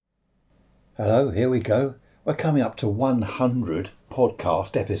Hello, here we go. We're coming up to 100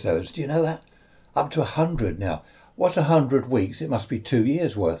 podcast episodes. Do you know that? Up to 100 now. What's 100 weeks? It must be 2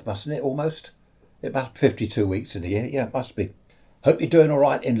 years worth, mustn't it, almost? It must be 52 weeks in a year. Yeah, it must be. Hope you're doing all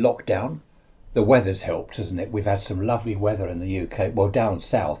right in lockdown. The weather's helped, hasn't it? We've had some lovely weather in the UK. Well, down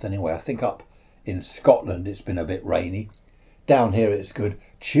south anyway. I think up in Scotland it's been a bit rainy. Down here it's good.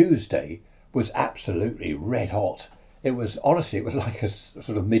 Tuesday was absolutely red hot. It was like a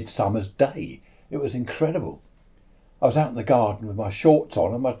sort of midsummer's day. It was incredible. I was out in the garden with my shorts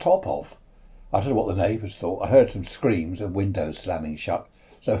on and my top off. I don't know what the neighbours thought. I heard some screams and windows slamming shut.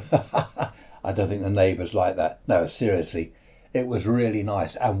 So I don't think the neighbours like that. No, seriously, it was really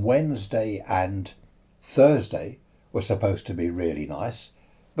nice. And Wednesday and Thursday were supposed to be really nice,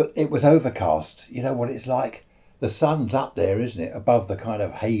 but it was overcast. You know what it's like? The sun's up there, isn't it? Above the kind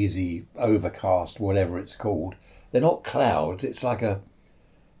of hazy, overcast, whatever it's called. They're not clouds. It's like a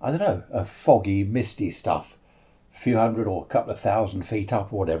foggy, misty stuff. A few hundred or a couple of thousand feet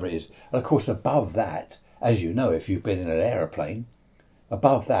up or whatever it is. And of course above that, as you know if you've been in an aeroplane,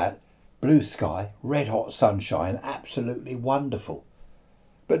 above that, blue sky, red hot sunshine, absolutely wonderful.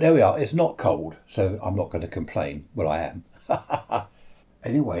 But there we are. It's not cold, so I'm not going to complain. Well, I am.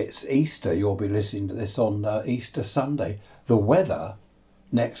 Anyway, it's Easter. You'll be listening to this on Easter Sunday. The weather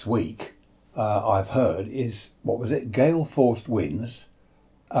next week, I've heard, is, gale-force winds,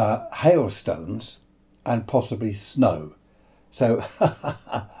 hailstones and possibly snow. So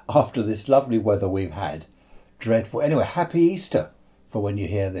after this lovely weather we've had, dreadful. Anyway, happy Easter for when you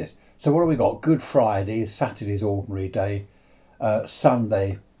hear this. So what have we got? Good Friday, Saturday's ordinary day,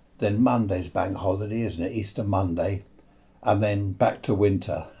 Sunday, then Monday's bank holiday, isn't it? Easter Monday. And then back to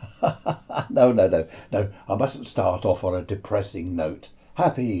winter. No. I mustn't start off on a depressing note.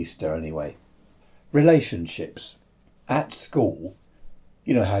 Happy Easter anyway. Relationships. At school,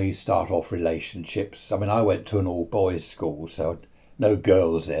 you know how you start off relationships. I mean, I went to an all-boys school, so no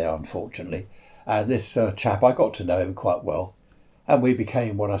girls there, unfortunately. And this chap, I got to know him quite well. And we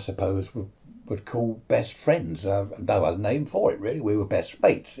became what I suppose would call best friends. No other name for it, really. We were best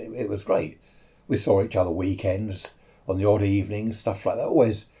mates. It was great. We saw each other weekends, on the odd evenings, stuff like that.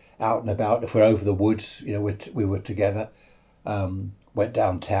 Always out and about. If we're over the woods, you know, we were together. Went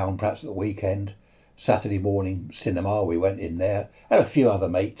downtown perhaps at the weekend. Saturday morning cinema, we went in there. And a few other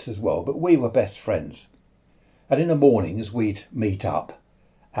mates as well. But we were best friends. And in the mornings we'd meet up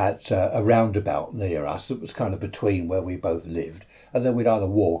at a roundabout near us. It was kind of between where we both lived. And then we'd either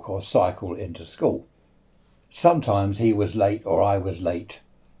walk or cycle into school. Sometimes he was late or I was late.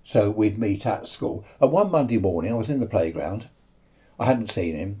 So we'd meet at school. And one Monday morning I was in the playground. I hadn't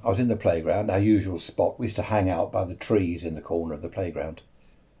seen him. I was in the playground, our usual spot. We used to hang out by the trees in the corner of the playground.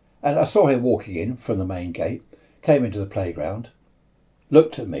 And I saw him walking in from the main gate, came into the playground,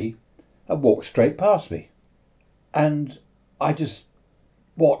 looked at me and walked straight past me. And I just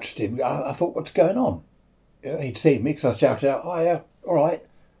watched him. I thought, what's going on? He'd seen me because I shouted out, oh yeah, all right.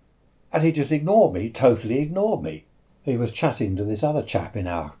 And he just ignored me, totally ignored me. He was chatting to this other chap in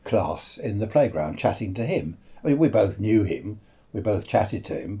our class in the playground, chatting to him. I mean, we both knew him. We both chatted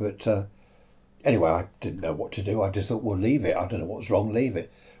to him. But anyway, I didn't know what to do. I just thought, well, leave it. I don't know what's wrong, leave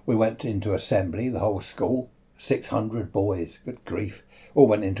it. We went into assembly, the whole school, 600 boys, good grief. All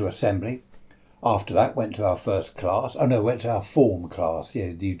went into assembly. After that, went to our first class. Oh, no, went to our form class.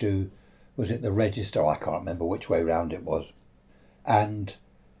 Yeah, was it the register? I can't remember which way round it was. And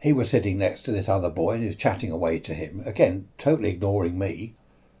he was sitting next to this other boy and he was chatting away to him. Again, totally ignoring me.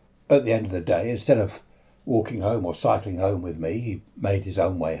 At the end of the day, instead of walking home or cycling home with me, he made his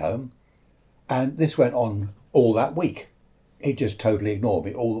own way home. And this went on all that week. He just totally ignored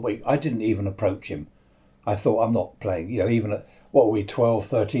me all the week. I didn't even approach him. I thought, I'm not playing, even at, 12,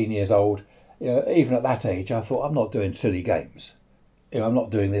 13 years old, even at that age, I thought, I'm not doing silly games. I'm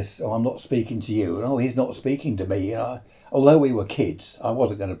not doing this, or I'm not speaking to you. And, he's not speaking to me. Although we were kids, I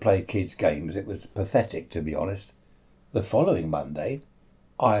wasn't going to play kids' games. It was pathetic, to be honest. The following Monday,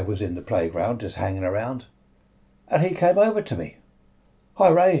 I was in the playground, just hanging around, and he came over to me. Hi,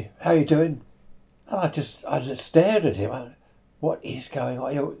 Ray, how you doing? And I just stared at him. What is going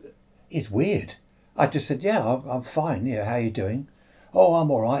on? It's weird. I just said, yeah, I'm fine. Yeah, how you doing? Oh,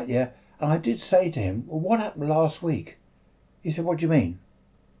 I'm all right, yeah. And I did say to him, well, what happened last week? He said, what do you mean?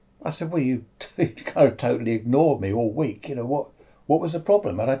 I said, well, you kind of totally ignored me all week. What was the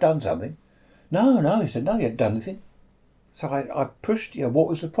problem? Had I done something? No, he said, no, you hadn't done anything. So I pushed, what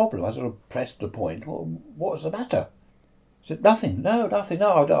was the problem? I sort of pressed the point. Well, what was the matter? He said, nothing. No,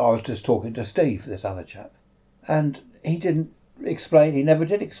 I was just talking to Steve, this other chap. And he didn't explain, he never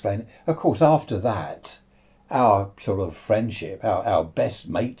did explain it. Of course, after that, our sort of friendship, our best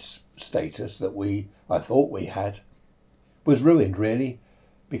mates status that I thought we had, was ruined really,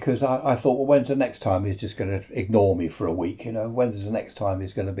 because I thought, well, when's the next time he's just going to ignore me for a week? When's the next time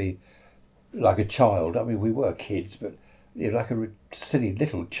he's going to be like a child? I mean, we were kids, but like a silly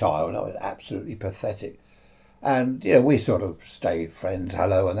little child. I was absolutely pathetic. And we sort of stayed friends,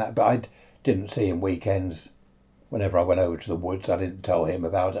 hello and that, but I didn't see him weekends. Whenever I went over to the woods, I didn't tell him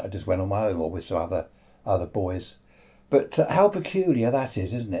about it. I just went on my own or with some other boys. But how peculiar that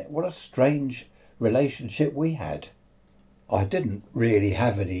is, isn't it? What a strange relationship we had. I didn't really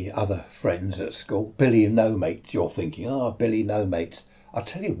have any other friends at school. Billy no mates, you're thinking, Billy no mates. I'll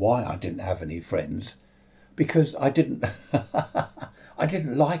tell you why I didn't have any friends. Because I didn't I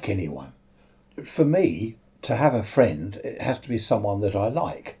didn't like anyone. For me, to have a friend, it has to be someone that I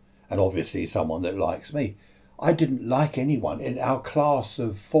like, and obviously someone that likes me. I didn't like anyone in our class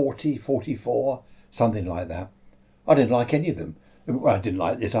of 40, 44, something like that. I didn't like any of them. I didn't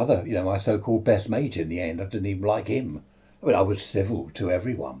like this other, my so-called best mate in the end. I didn't even like him. I mean, I was civil to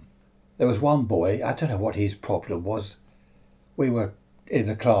everyone. There was one boy, I don't know what his problem was. We were in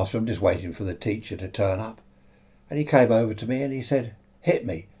the classroom just waiting for the teacher to turn up. And he came over to me and he said, hit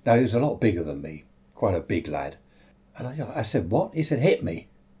me. Now, he was a lot bigger than me, quite a big lad. And I said, what? He said, hit me.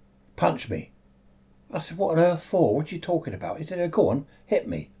 Punch me. I said, what on earth for? What are you talking about? He said, go on, hit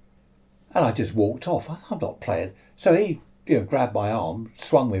me. And I just walked off. I thought, I'm not playing. So he grabbed my arm,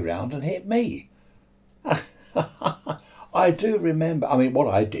 swung me round and hit me. I do remember,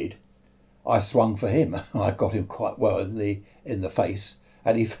 what I did, I swung for him. I got him quite well in the face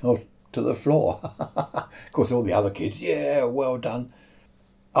and he fell to the floor. Of course, all the other kids, yeah, well done.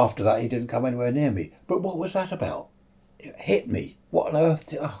 After that, he didn't come anywhere near me. But what was that about? It hit me. What on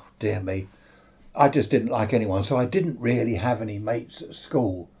earth? Oh, dear me. I just didn't like anyone, so I didn't really have any mates at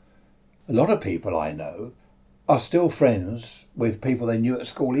school. A lot of people I know are still friends with people they knew at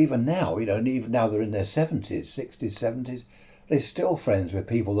school, even now, and even now they're in their 70s, 60s, 70s. They're still friends with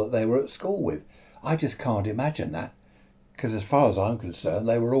people that they were at school with. I just can't imagine that, because as far as I'm concerned,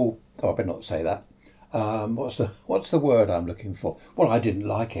 they were all, I better not say that. What's the word I'm looking for? Well, I didn't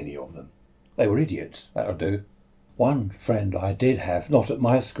like any of them. They were idiots, that'll do. One friend I did have, not at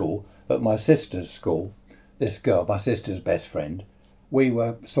my school, but my sister's school, this girl, my sister's best friend, we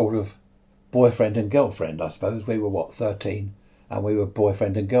were sort of boyfriend and girlfriend, I suppose. We were, 13, and we were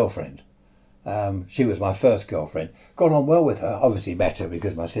boyfriend and girlfriend. She was my first girlfriend. Got on well with her. Obviously met her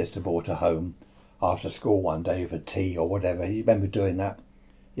because my sister brought her home after school one day for tea or whatever. You remember doing that?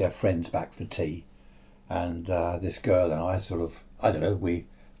 You have friends back for tea. And this girl and I we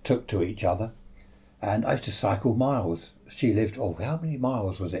took to each other. And I used to cycle miles. She lived, how many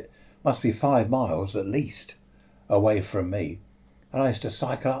miles was it? Must be 5 miles at least away from me. And I used to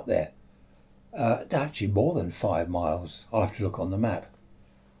cycle up there. Actually more than 5 miles. I'll have to look on the map.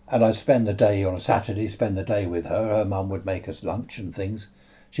 And I'd spend the day on a Saturday, with her. Her mum would make us lunch and things.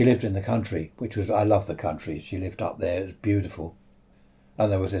 She lived in the country, I love the country. She lived up there, it was beautiful.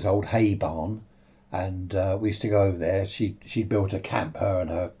 And there was this old hay barn, and we used to go over there. She built a camp, her and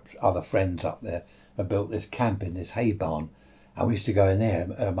her other friends up there had built this camp in this hay barn. And we used to go in there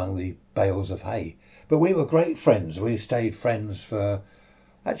among the bales of hay. But we were great friends. We stayed friends for...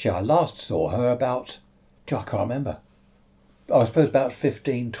 Actually, I last saw her about... I can't remember. I suppose about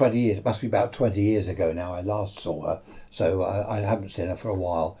 15, 20 years. It must be about 20 years ago now I last saw her. So I haven't seen her for a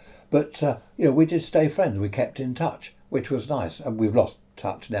while. But, we did stay friends. We kept in touch, which was nice. And we've lost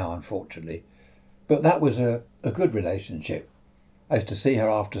touch now, unfortunately. But that was a good relationship. I used to see her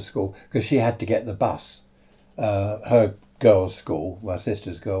after school because she had to get the bus. Her girls' school, my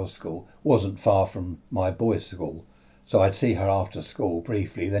sister's girls' school, wasn't far from my boys' school. So I'd see her after school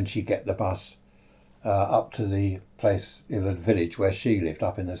briefly, then she'd get the bus up to the place in the village where she lived,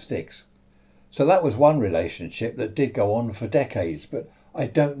 up in the sticks. So that was one relationship that did go on for decades, but I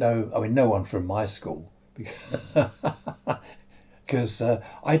don't know, no one from my school, because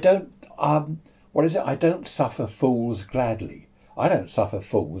I don't, I don't suffer fools gladly. I don't suffer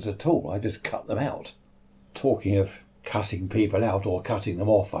fools at all, I just cut them out. Talking of cutting people out, or cutting them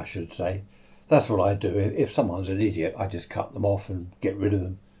off, I should say. That's what I do. If someone's an idiot, I just cut them off and get rid of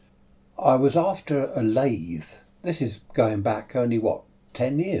them. I was after a lathe. This is going back only,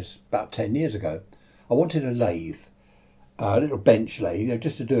 10 years? About 10 years ago. I wanted a lathe, a little bench lathe,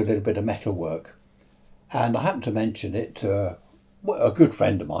 just to do a little bit of metal work. And I happened to mention it to a good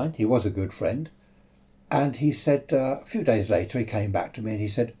friend of mine. He was a good friend. And he said, a few days later, he came back to me and he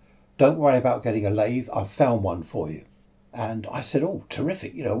said, don't worry about getting a lathe, I've found one for you. And I said, oh,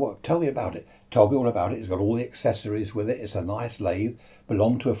 terrific, tell me about it. Told me all about it, it's got all the accessories with it, it's a nice lathe,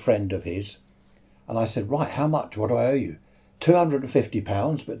 belonged to a friend of his. And I said, right, how much? What do I owe you?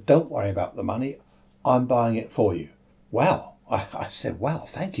 £250, but don't worry about the money. I'm buying it for you. Wow. I said, wow,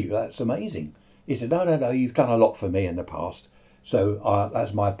 thank you. That's amazing. He said, no, you've done a lot for me in the past. So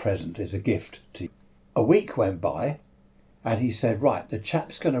that's my present. It's a gift to you. A week went by and he said, right, the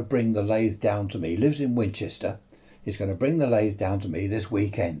chap's going to bring the lathe down to me. He lives in Winchester. He's going to bring the lathe down to me this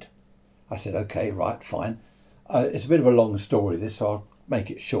weekend. I said, okay, right, fine. It's a bit of a long story, this, so I'll make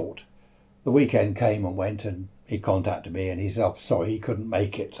it short. The weekend came and went and he contacted me and he said, oh, sorry, he couldn't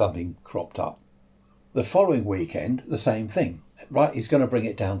make it. Something cropped up. The following weekend, the same thing. Right, he's going to bring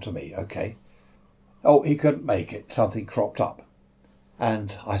it down to me. Okay. Oh, he couldn't make it. Something cropped up.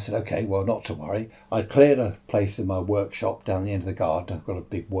 And I said, okay, well, not to worry. I cleared a place in my workshop down the end of the garden. I've got a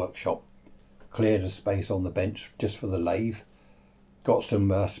big workshop. Cleared a space on the bench just for the lathe. Got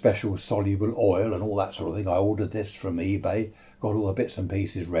some special soluble oil and all that sort of thing. I ordered this from eBay. Got all the bits and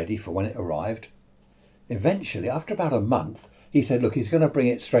pieces ready for when it arrived. Eventually, after about a month, he said, look, he's going to bring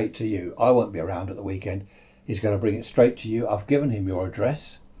it straight to you. I won't be around at the weekend. He's going to bring it straight to you. I've given him your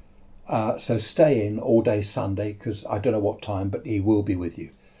address. So stay in all day Sunday, because I don't know what time, but he will be with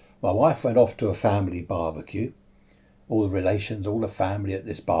you. My wife went off to a family barbecue. All the relations, all the family at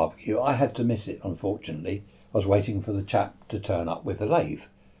this barbecue. I had to miss it, unfortunately. I was waiting for the chap to turn up with the lathe.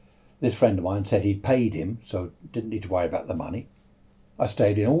 This friend of mine said he'd paid him, so didn't need to worry about the money. I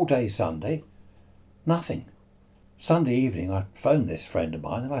stayed in all day Sunday. Nothing. Sunday evening, I phoned this friend of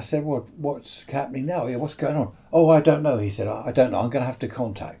mine and I said, well, what's happening now? Yeah, what's going on? Oh, I don't know. He said, I don't know. I'm going to have to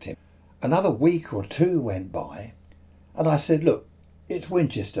contact him. Another week or two went by and I said, look, it's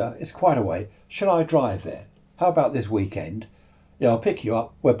Winchester. It's quite a way. Shall I drive there? How about this weekend? Yeah, I'll pick you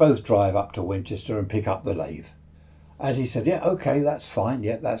up. We'll both drive up to Winchester and pick up the lathe. And he said, yeah, okay, that's fine.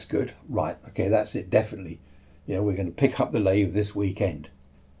 Yeah, that's good. Right. Okay, that's it. Definitely. You know, we're going to pick up the lathe this weekend.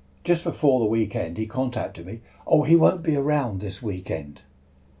 Just before the weekend, he contacted me. Oh, he won't be around this weekend.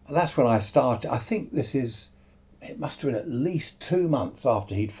 And that's when I started. I think it must have been at least 2 months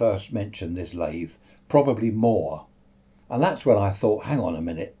after he'd first mentioned this lathe, probably more. And that's when I thought, hang on a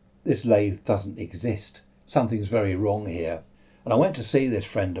minute, this lathe doesn't exist. Something's very wrong here. And I went to see this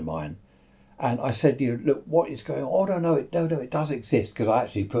friend of mine and I said to you, look, what is going on? Oh, no, it does exist, because I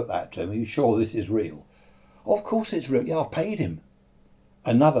actually put that to him. Are you sure this is real? Oh, of course it's real. Yeah, I've paid him.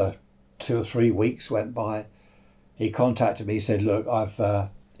 Another 2 or 3 weeks went by. He contacted me. He said, look,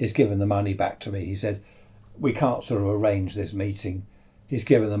 he's given the money back to me. He said, we can't sort of arrange this meeting. He's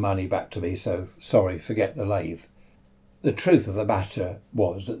given the money back to me, so sorry, forget the lathe. The truth of the matter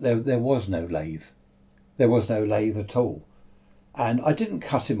was that there was no lathe. There was no lathe at all. And I didn't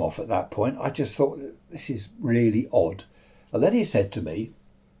cut him off at that point. I just thought, this is really odd. And then he said to me,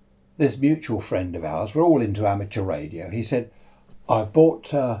 this mutual friend of ours, we're all into amateur radio. He said, I've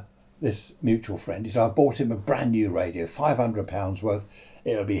bought this mutual friend. He said, I bought him a brand new radio, £500 worth.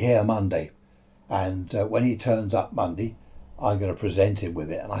 It'll be here Monday. And when he turns up Monday, I'm going to present him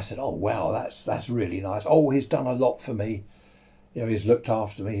with it. And I said, oh, wow, that's really nice. Oh, he's done a lot for me. You know, he's looked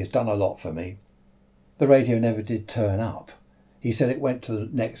after me. He's done a lot for me. The radio never did turn up. He said it went to the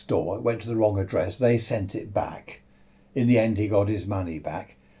next door. It went to the wrong address. They sent it back. In the end, he got his money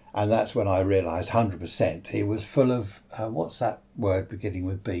back. And that's when I realised 100% he was full of, what's that word beginning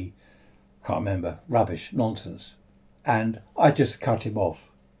with B? Can't remember. Rubbish, nonsense. And I just cut him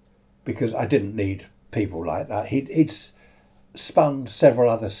off because I didn't need people like that. He'd spun several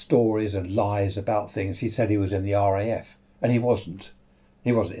other stories and lies about things. He said he was in the RAF, and he wasn't.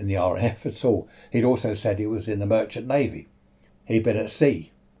 He wasn't in the RAF at all. He'd also said he was in the Merchant Navy. He'd been at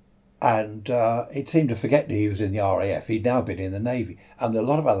sea. And it seemed to forget that he was in the RAF. He'd now been in the Navy and a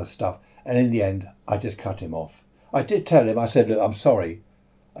lot of other stuff. And in the end, I just cut him off. I did tell him, I said, look, I'm sorry.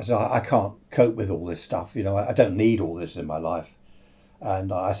 I said, I can't cope with all this stuff. You know, I don't need all this in my life.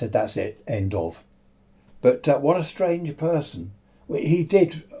 And I said, that's it, end of. But what a strange person. He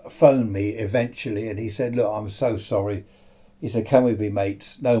did phone me eventually and he said, look, I'm so sorry. He said, can we be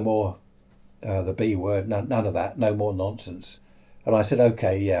mates? No more the B word, none of that, no more nonsense. And I said,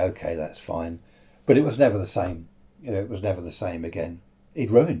 okay, that's fine. But it was never the same. You know, it was never the same again. He'd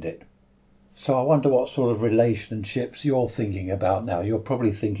ruined it. So I wonder what sort of relationships you're thinking about now. You're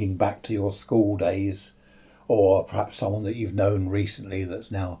probably thinking back to your school days, or perhaps someone that you've known recently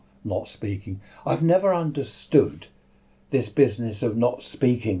that's now not speaking. I've never understood this business of not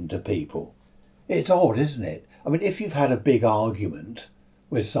speaking to people. It's odd, isn't it? I mean, if you've had a big argument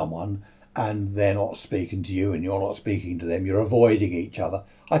with someone and they're not speaking to you and you're not speaking to them, you're avoiding each other,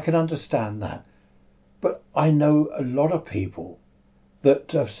 I can understand that. But I know a lot of people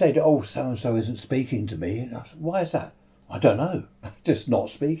that have said, oh, so-and-so isn't speaking to me. And I said, why is that? I don't know, just not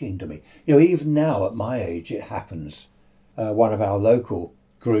speaking to me. Even now at my age, it happens. One of our local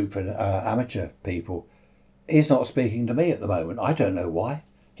group and amateur people, he's not speaking to me at the moment. I don't know why.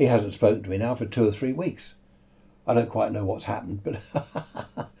 He hasn't spoken to me now for 2 or 3 weeks. I don't quite know what's happened, but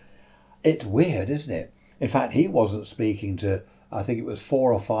it's weird, isn't it? In fact, he wasn't speaking to, I think it was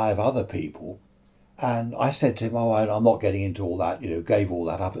 4 or 5 other people. And I said to him, I'm not getting into all that, gave all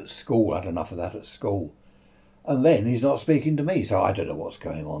that up at school. I had enough of that at school. And then he's not speaking to me. So I don't know what's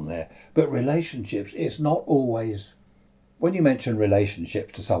going on there. But relationships, it's not always, when you mention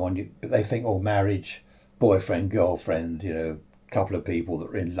relationships to someone, they think, marriage, boyfriend, girlfriend, couple of people that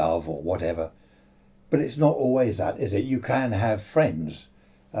are in love or whatever. But it's not always that, is it? You can have friends.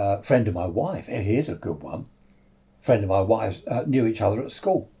 Friend of my wife, here's a good one. Friend of my wife's knew each other at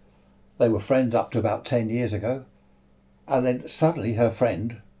school. They were friends up to about 10 years ago. And then suddenly her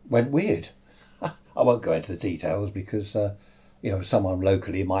friend went weird. I won't go into the details because, someone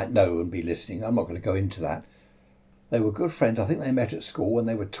locally might know and be listening. I'm not going to go into that. They were good friends. I think they met at school when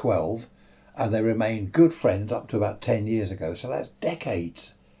they were 12 and they remained good friends up to about 10 years ago. So that's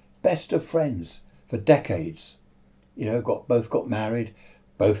decades. Best of friends for decades. Both got married,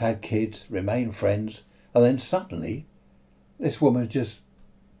 both had kids, remained friends. And then suddenly this woman just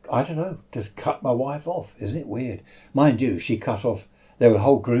cut my wife off. Isn't it weird? Mind you, she cut off, there were a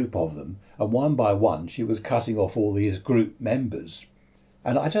whole group of them, and one by one she was cutting off all these group members.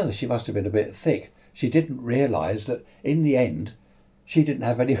 And I don't know, she must have been a bit thick. She didn't realise that in the end, she didn't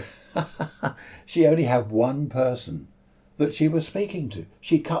have any, she only had one person that she was speaking to.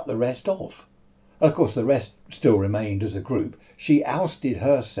 She cut the rest off. And of course, the rest still remained as a group. She ousted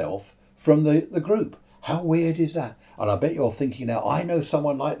herself from the group. How weird is that? And I bet you're thinking now, I know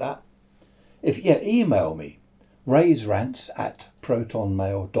someone like that. Email me,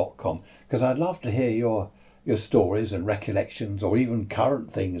 raisrants@protonmail.com, because I'd love to hear your stories and recollections, or even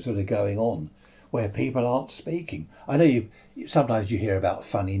current things that are going on where people aren't speaking. I know sometimes you hear about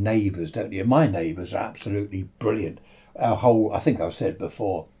funny neighbours, don't you? My neighbours are absolutely brilliant. I think I've said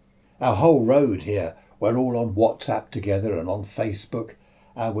before, our whole road here, we're all on WhatsApp together and on Facebook,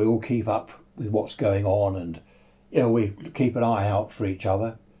 and we all keep up with what's going on, and we keep an eye out for each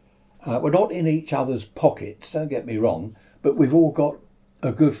other. We're not in each other's pockets, don't get me wrong, but we've all got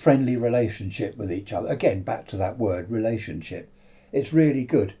a good friendly relationship with each other. Again, back to that word, relationship. It's really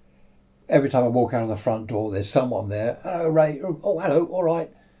good. Every time I walk out of the front door, there's someone there. Hello, Ray. Oh, hello, all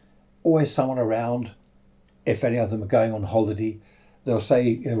right. Always someone around. If any of them are going on holiday, they'll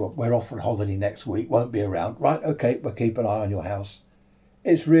say, we're off on holiday next week, won't be around. Right, okay, we'll keep an eye on your house.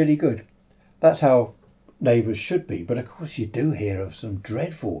 It's really good. That's how neighbours should be. But of course you do hear of some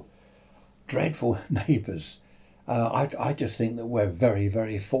dreadful neighbours. I just think that we're very,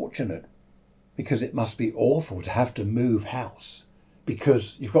 very fortunate, because it must be awful to have to move house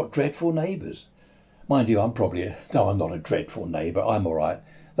because you've got dreadful neighbours. Mind you, I'm not a dreadful neighbour. I'm all right.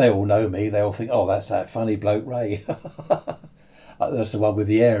 They all know me. They all think, oh, that's that funny bloke Ray. That's the one with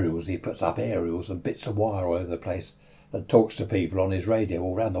the aerials. He puts up aerials and bits of wire all over the place and talks to people on his radio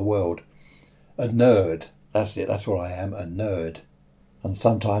all around the world. A nerd. That's it. That's what I am, a nerd. And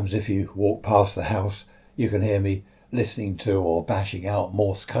sometimes if you walk past the house, you can hear me listening to or bashing out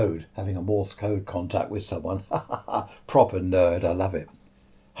Morse code, having a Morse code contact with someone. Proper nerd. I love it.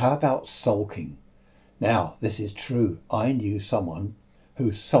 How about sulking? Now, this is true. I knew someone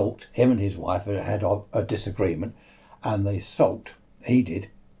who sulked. Him and his wife had a disagreement, and they sulked. He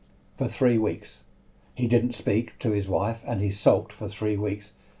did, for 3 weeks. He didn't speak to his wife, and he sulked for 3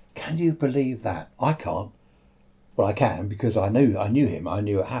 weeks. Can you believe that? I can't. Well, I can, because I knew him. I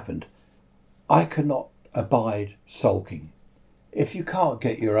knew it happened. I cannot abide sulking. If you can't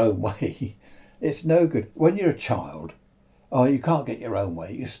get your own way, it's no good. When you're a child, you can't get your own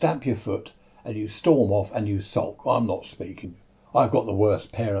way. You stamp your foot and you storm off and you sulk. I'm not speaking. I've got the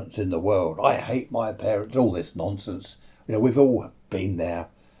worst parents in the world. I hate my parents. All this nonsense. We've all been there.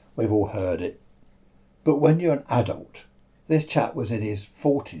 We've all heard it. But when you're an adult, this chap was in his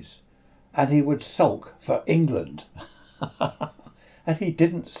 40s and he would sulk for England. And he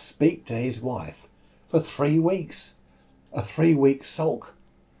didn't speak to his wife for 3 weeks. A 3-week sulk.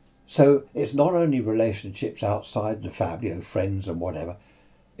 So it's not only relationships outside the family, friends and whatever.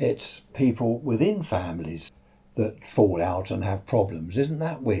 It's people within families that fall out and have problems. Isn't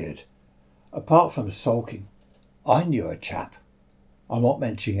that weird? Apart from sulking, I knew a chap. I'm not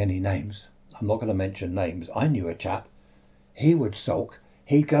mentioning any names. I'm not going to mention names. I knew a chap. He would sulk.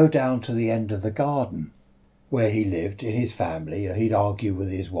 He'd go down to the end of the garden where he lived in his family. He'd argue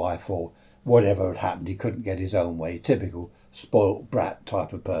with his wife or whatever had happened. He couldn't get his own way. Typical spoilt brat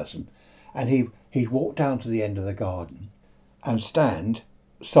type of person. And he'd walk down to the end of the garden and stand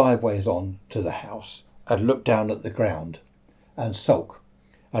sideways on to the house and look down at the ground and sulk.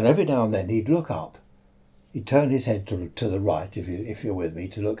 And every now and then he'd look up. He'd turn his head to the right, if you're with me,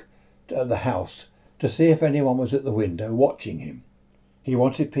 to look at the house to see if anyone was at the window watching him. He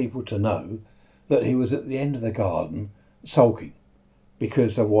wanted people to know that he was at the end of the garden sulking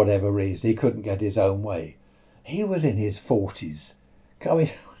because of whatever reason he couldn't get his own way. He was in his 40s. I mean,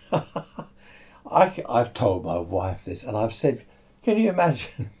 I've told my wife this, and I've said, can you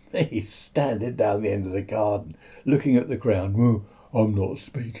imagine me standing down the end of the garden looking at the ground? "Oh, I'm not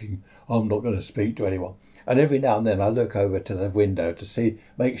speaking. I'm not going to speak to anyone." And every now and then I look over to the window to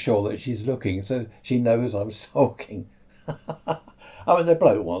make sure that she's looking so she knows I'm sulking. I mean, the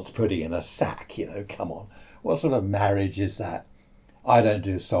bloke wants putting in a sack, come on. What sort of marriage is that? I don't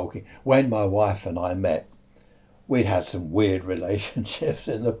do sulking. When my wife and I met, we'd had some weird relationships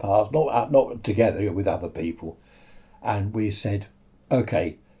in the past, not together, with other people. And we said,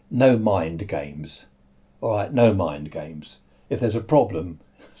 okay, no mind games. All right, no mind games. If there's a problem,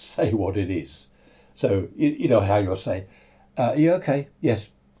 say what it is. So, you know how you'll say, are you okay? Yes.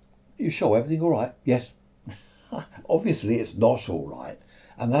 You sure everything all right? Yes. Obviously it's not all right.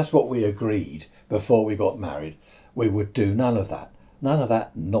 And that's what we agreed before we got married. We would do none of that. None of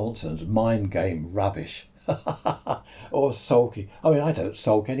that nonsense, mind game rubbish. Or sulking. I mean, I don't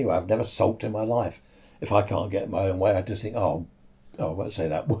sulk anyway. I've never sulked in my life. If I can't get my own way, I just think, oh, I won't say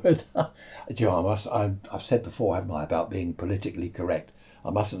that word. Do you know, I've said before, haven't I, about being politically correct.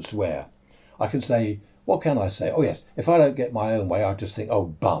 I mustn't swear. I can say, what can I say? Oh, yes, if I don't get my own way, I just think, oh,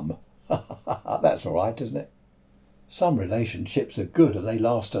 bum. That's all right, isn't it? Some relationships are good and they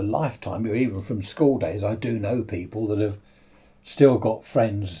last a lifetime. Even from school days, I do know people that have still got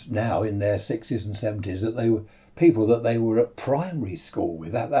friends now in their 60s and 70s that they were people that they were at primary school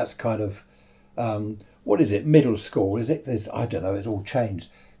with. That's kind of, what is it, middle school, is it? I don't know, it's all changed.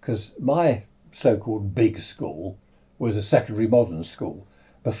 Because my so-called big school was a secondary modern school.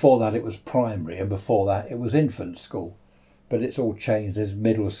 Before that it was primary, and before that it was infant school. But it's all changed. There's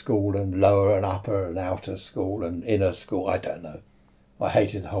middle school and lower and upper and outer school and inner school. I don't know. I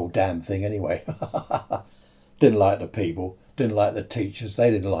hated the whole damn thing anyway. Didn't like the people. Didn't like the teachers.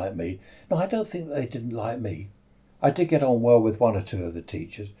 They didn't like me. No, I don't think they didn't like me. I did get on well with one or two of the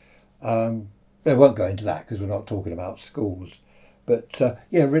teachers. I won't go into that because we're not talking about schools. But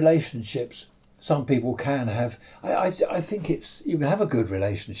relationships. Some people can have. I think you can have a good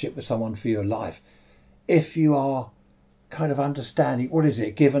relationship with someone for your life if you are kind of understanding. What is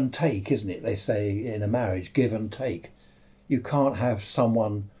it? Give and take, isn't it? They say in a marriage, give and take. You can't have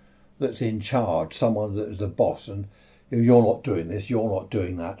someone that's in charge, someone that's the boss, and you're not doing this, you're not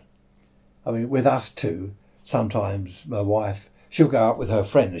doing that. I mean, with us too, sometimes my wife, she'll go out with her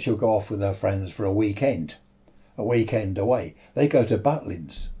friends, she'll go off with her friends for a weekend away. They go to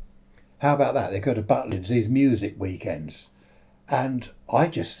Butlins. How about that? They go to Butlins, these music weekends. And I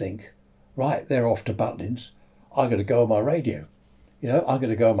just think, right, they're off to Butlins. I'm going to go on my radio. I'm going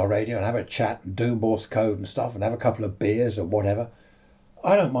to go on my radio and have a chat and do Morse code and stuff and have a couple of beers or whatever.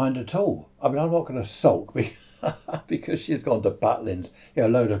 I don't mind at all. I mean, I'm not going to sulk because she's gone to Butlins, a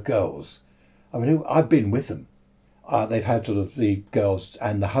load of girls. I mean, I've been with them. They've had sort of the girls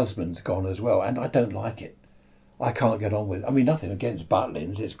and the husbands gone as well, and I don't like it. I can't get on with it. I mean, nothing against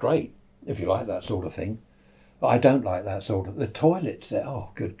Butlins. It's great if you like that sort of thing. But I don't like that sort of... The toilets there,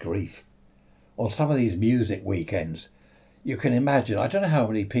 oh, good grief. On some of these music weekends, you can imagine, I don't know how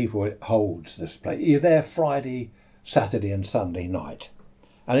many people it holds, this place. You're there Friday, Saturday and Sunday night.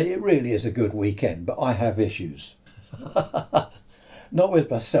 And it really is a good weekend, but I have issues. Not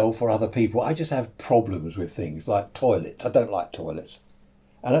with myself or other people. I just have problems with things like toilets. I don't like toilets.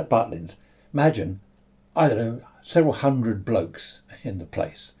 And at Butlins, imagine, I don't know, several hundred blokes in the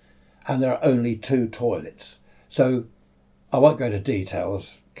place. And there are only 2 toilets. So I won't go into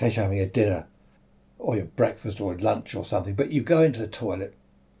details in case you're having a dinner or your breakfast or lunch or something, but you go into the toilet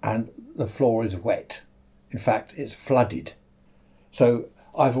and the floor is wet. In fact, it's flooded. So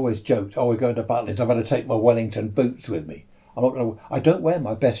I've always joked, we're going to Butlins, I'm going to take my Wellington boots with me. I don't wear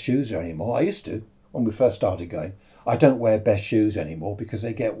my best shoes there anymore. I used to, when we first started going. I don't wear best shoes anymore because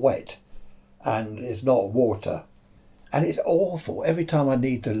they get wet and it's not water. And it's awful. Every time I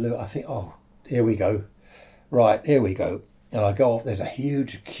need to look, I think, here we go. Right, here we go. And I go off, there's a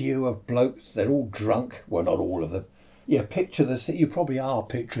huge queue of blokes. They're all drunk. Well, not all of them. Yeah, picture the scene. You probably are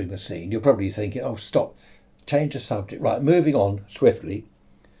picturing the scene. You're probably thinking, stop. Change the subject. Right, moving on swiftly.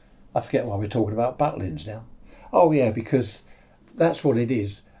 I forget why we're talking about Butlins now. Oh, yeah, because that's what it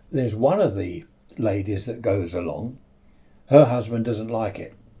is. There's one of the ladies that goes along. Her husband doesn't like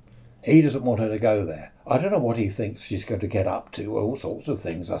it. He doesn't want her to go there. I don't know what he thinks she's going to get up to, all sorts of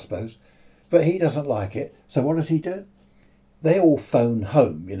things, I suppose. But he doesn't like it. So what does he do? They all phone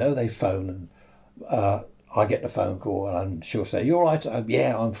home, they phone and I get the phone call and she'll say, "You all right?"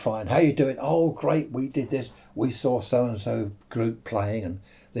 "Yeah, I'm fine. How you doing?" "Oh, great, we did this. We saw so-and-so group playing and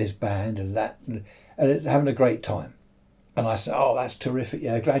this band and that. And it's having a great time." And I say, "Oh, that's terrific.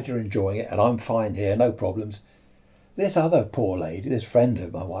 Yeah, glad you're enjoying it. And I'm fine here, no problems." This other poor lady, this friend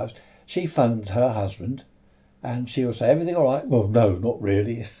of my wife's, she phones her husband and she'll say, "Everything all right?" "Well, no, not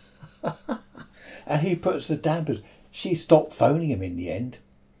really." And he puts the dampers. She stopped phoning him in the end.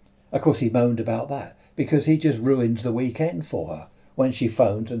 Of course, he moaned about that because he just ruins the weekend for her when she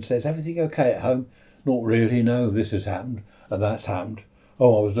phones and says, "Everything okay at home?" "Not really, no, this has happened and that's happened.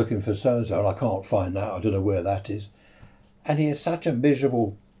 Oh, I was looking for so-and-so and I can't find that. I don't know where that is." And he is such a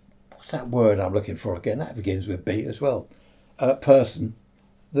miserable, what's that word I'm looking for again? That begins with B as well. Person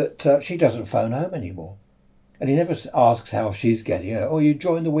that she doesn't phone home anymore. And he never asks how she's getting. "Oh, you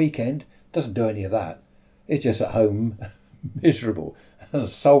enjoying the weekend?" Doesn't do any of that. He's just at home miserable and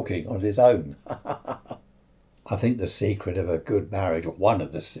sulking on his own. I think the secret of a good marriage, or one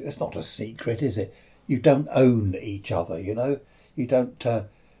of it's not a secret, is it? You don't own each other, You don't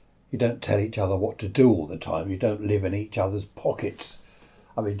tell each other what to do all the time. You don't live in each other's pockets.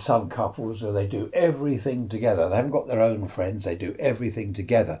 I mean, some couples, they do everything together. They haven't got their own friends. They do everything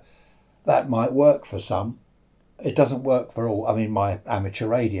together. That might work for some. It doesn't work for all. I mean, my amateur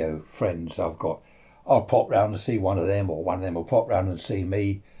radio friends I've got, I'll pop round and see one of them, or one of them will pop round and see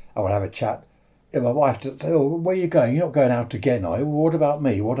me. I will have a chat. And my wife will say, "Oh, where are you going? You're not going out again, are you?" "Well, what about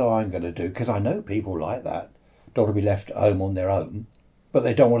me? What am I going to do?" Because I know people like that. Don't want to be left at home on their own. But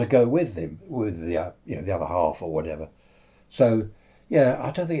they don't want to go with them, with the other half or whatever. So,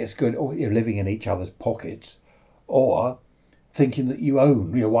 I don't think it's good. Or you're living in each other's pockets, or thinking that you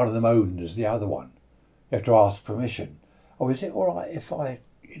own, one of them owns the other one. You have to ask permission. "Oh, is it all right if I,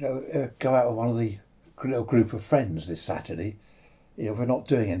 go out with one of the little group of friends this Saturday? If we're not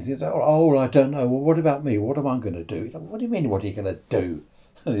doing anything." "Oh, I don't know. Well, what about me? What am I going to do?" "What do you mean? What are you going to do?"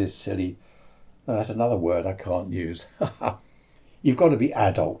 This silly. No, that's another word I can't use. You've got to be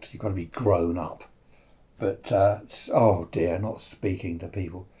adult. You've got to be grown up. But, oh dear, not speaking to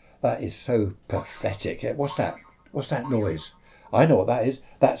people. That is so pathetic. What's that? What's that noise? I know what that is.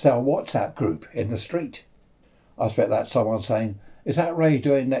 That's our WhatsApp group in the street. I expect that's someone saying, "Is that Ray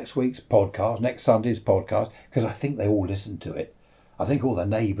doing next week's podcast, next Sunday's podcast?" Because I think they all listen to it. I think all the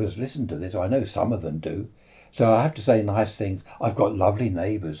neighbours listen to this. I know some of them do. So I have to say nice things. I've got lovely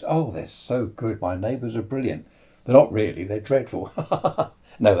neighbours. Oh, they're so good. My neighbours are brilliant. They're not really. They're dreadful.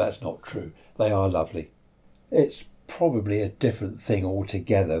 No, that's not true. They are lovely. It's probably a different thing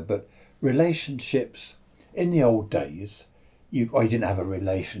altogether, but relationships in the old days, you didn't have a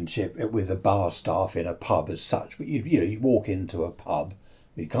relationship with the bar staff in a pub as such, but you walk into a pub.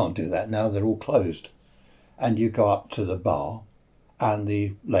 You can't do that now. They're all closed. And you go up to the bar and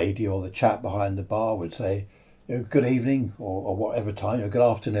the lady or the chap behind the bar would say, "Good evening," or whatever time, "Good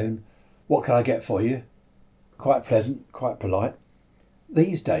afternoon. What can I get for you?" Quite pleasant, quite polite.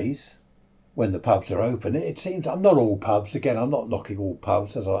 These days, when the pubs are open, it seems, I'm not all pubs, again, I'm not knocking all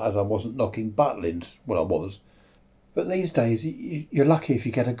pubs, as I wasn't knocking Butlins, well, I was. But these days, you're lucky if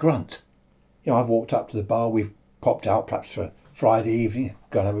you get a grunt. I've walked up to the bar, we've popped out perhaps for Friday evening,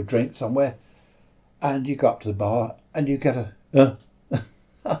 go and have a drink somewhere, and you go up to the bar and you get a,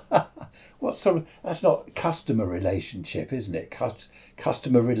 what sort of, that's not customer relationship, isn't it?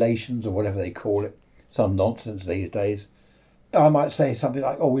 Customer relations or whatever they call it. Some nonsense these days. I might say something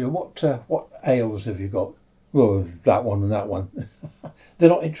like, "Oh, what ales have you got?" "Well, that one and that one." They're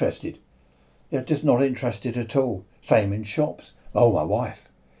not interested. They're just not interested at all. Same in shops. "Oh, my wife,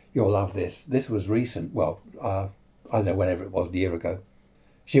 you'll love this. This was recent. Well, I don't know, whenever it was, a year ago.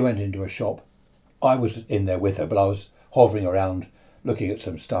 She went into a shop. I was in there with her, but I was hovering around looking at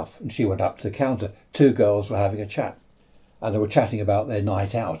some stuff, and she went up to the counter. Two girls were having a chat. And they were chatting about their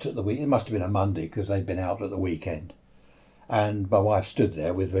night out at the week. It must have been a Monday because they'd been out at the weekend. And my wife stood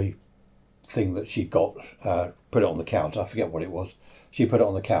there with the thing that she'd got, put it on the counter. I forget what it was. She put it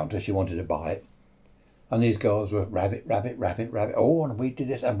on the counter. She wanted to buy it. And these girls were rabbit, rabbit, rabbit, rabbit. "Oh, and we did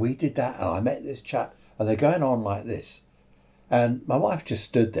this and we did that. And I met this chap." And they're going on like this. And my wife just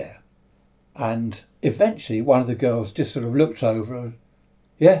stood there. And eventually one of the girls just sort of looked over and,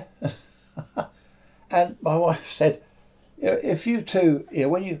 "Yeah." And my wife said, "If you two,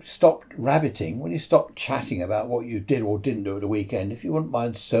 when you stopped rabbiting, when you stopped chatting about what you did or didn't do at the weekend, if you wouldn't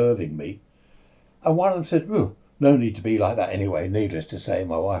mind serving me." And one of them said, "Oh, no need to be like that anyway." Needless to say,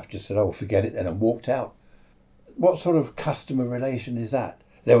 my wife just said, "Oh, forget it then," and walked out. What sort of customer relation is that?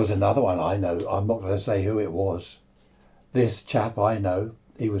 There was another one I know. I'm not going to say who it was. This chap I know,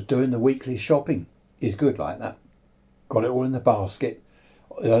 he was doing the weekly shopping. He's good like that. Got it all in the basket.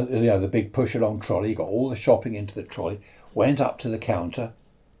 The big push-along trolley. He got all the shopping into the trolley. Went up to the counter.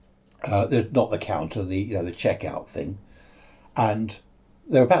 Not the counter, the checkout thing. And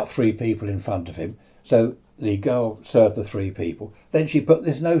there were about 3 people in front of him. So the girl served the 3 people. Then she put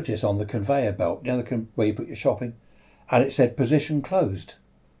this notice on the conveyor belt, where you put your shopping, and it said position closed.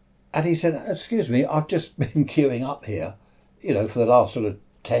 And he said, excuse me, I've just been queuing up here, for the last sort of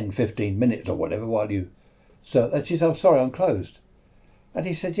 10, 15 minutes or whatever while you... So, and she said, I'm sorry, I'm closed. And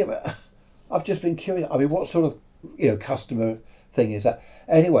he said, yeah, but I've just been queuing. I mean, what sort of, customer thing is that?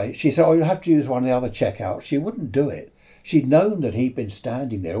 Anyway, she said, you'll have to use one of the other checkouts. She wouldn't do it. She'd known that he'd been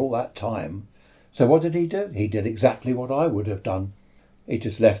standing there all that time. So what did he do? He did exactly what I would have done. He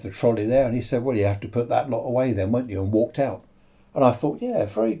just left the trolley there and he said, well, you have to put that lot away then, won't you? And walked out. And I thought, yeah,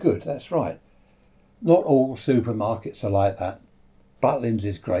 very good. That's right. Not all supermarkets are like that. Butlins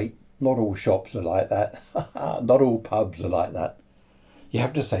is great. Not all shops are like that. Not all pubs are like that. You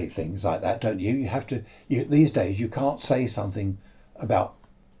have to say things like that, don't you? You have to. These days, you can't say something about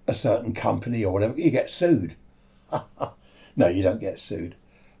a certain company or whatever. You get sued. No, you don't get sued.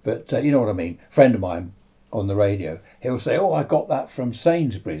 But you know what I mean. A friend of mine on the radio, he'll say, I got that from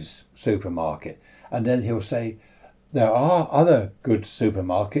Sainsbury's supermarket. And then he'll say, there are other good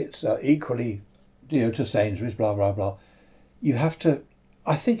supermarkets equally, to Sainsbury's, blah, blah, blah. You have to,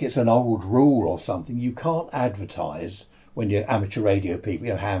 I think it's an old rule or something. You can't advertise when you're amateur radio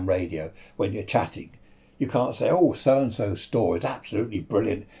people, ham radio, when you're chatting. You can't say, so-and-so store is absolutely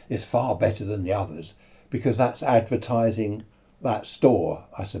brilliant. It's far better than the others, because that's advertising that store,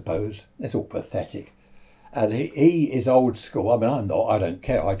 I suppose. It's all pathetic. And he is old school. I mean, I'm not, I don't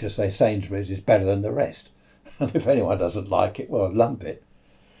care. I just say Sainsbury's is better than the rest. And if anyone doesn't like it, well, lump it.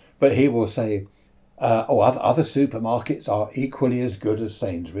 But he will say, other supermarkets are equally as good as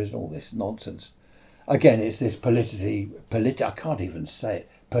Sainsbury's and all this nonsense. Again, it's this I can't even say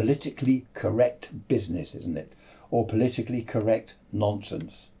it, politically correct business, isn't it? Or politically correct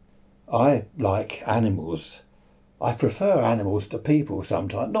nonsense. I like animals. I prefer animals to people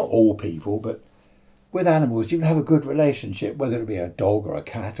sometimes. Not all people, but with animals you can have a good relationship, whether it be a dog or a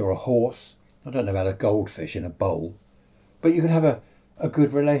cat or a horse. I don't know about a goldfish in a bowl. But you can have a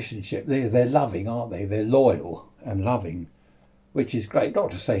good relationship. They're loving, aren't they? They're loyal and loving, which is great.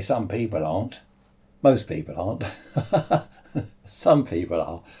 Not to say some people aren't. Most people aren't. Some people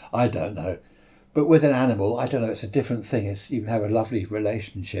are. I don't know. But with an animal, I don't know, it's a different thing. You can have a lovely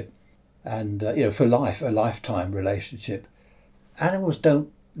relationship. And, for life, a lifetime relationship. Animals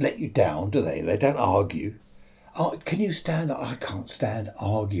don't let you down, do they? They don't argue. Can you stand... I can't stand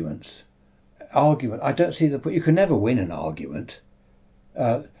arguments. I don't see the... You can never win an argument.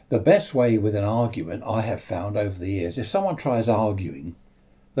 The best way with an argument, I have found over the years, if someone tries arguing,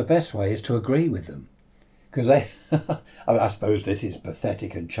 the best way is to agree with them. Because I suppose this is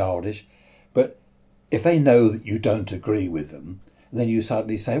pathetic and childish, but if they know that you don't agree with them, then you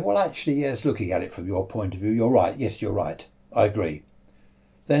suddenly say, well, actually, yes, looking at it from your point of view, you're right. Yes, you're right. I agree.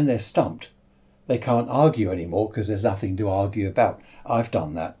 Then they're stumped. They can't argue anymore because there's nothing to argue about. I've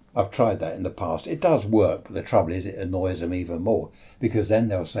done that. I've tried that in the past. It does work, but the trouble is it annoys them even more, because then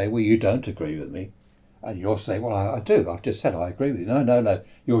they'll say, well, you don't agree with me. And you'll say, well, I do. I've just said I agree with you. No,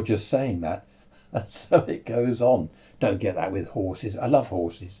 you're just saying that. And so it goes on. Don't get that with horses. I love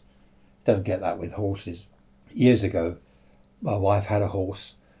horses. Don't get that with horses. Years ago, my wife had a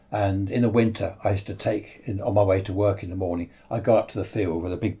horse, and in the winter I used to take, on my way to work in the morning, I'd go up to the field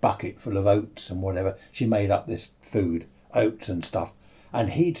with a big bucket full of oats and whatever. She made up this food, oats and stuff,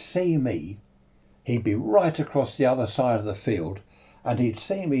 and he'd see me. He'd be right across the other side of the field, and he'd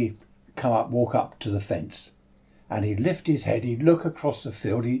see me walk up to the fence, and he'd lift his head, he'd look across the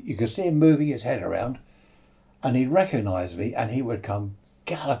field, you could see him moving his head around, and he'd recognise me, and he would come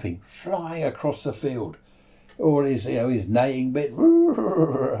galloping, flying across the field. All his neighing bit,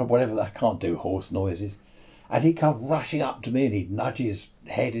 whatever, I can't do horse noises. And he'd come rushing up to me and he'd nudge his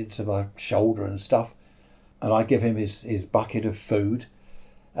head into my shoulder and stuff. And I'd give him his bucket of food.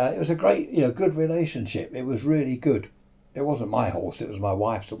 It was a great, good relationship. It was really good. It wasn't my horse, it was my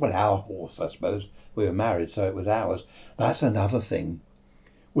wife's, well, our horse, I suppose. We were married, so it was ours. That's another thing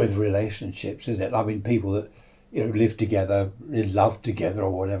with relationships, isn't it? I mean, people that, live together, they love together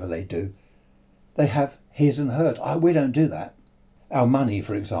or whatever they do. They have his and hers. We don't do that. Our money,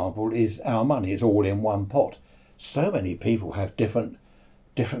 for example, is our money. It's all in one pot. So many people have different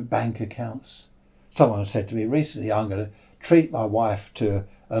bank accounts. Someone said to me recently, I'm going to treat my wife to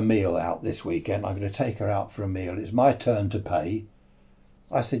a meal out this weekend. I'm going to take her out for a meal. It's my turn to pay.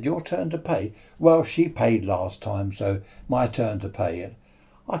 I said, your turn to pay? Well, she paid last time, so my turn to pay. And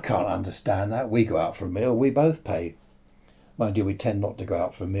I can't understand that. We go out for a meal, we both pay. Mind you, we tend not to go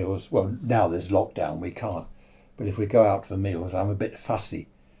out for meals. Well, now there's lockdown, we can't. But if we go out for meals, I'm a bit fussy.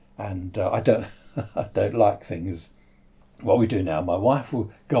 And I don't I don't like things. What we do now, my wife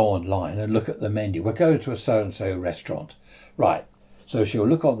will go online and look at the menu. We're going to a so-and-so restaurant. Right, so she'll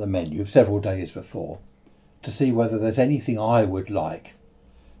look on the menu several days before to see whether there's anything I would like.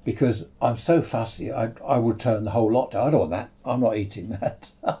 Because I'm so fussy, I would turn the whole lot down. I don't want that. I'm not eating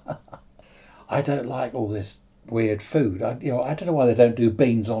that. I don't like all this weird food. I don't know why they don't do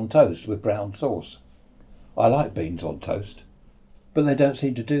beans on toast with brown sauce. I like beans on toast, but they don't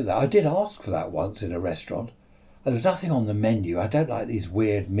seem to do that. I did ask for that once in a restaurant. There was nothing on the menu. I don't like these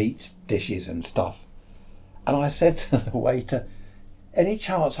weird meat dishes and stuff. And I said to the waiter, any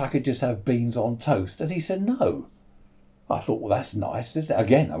chance I could just have beans on toast? And he said, no. I thought, well, that's nice, isn't it?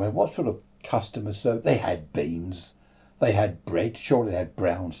 Again, I mean, what sort of customer service? They had beans. They had bread. Surely they had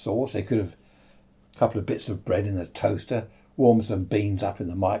brown sauce. They could have a couple of bits of bread in the toaster, warm some beans up in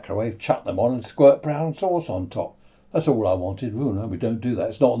the microwave, chuck them on and squirt brown sauce on top. That's all I wanted. Oh, no, we don't do that.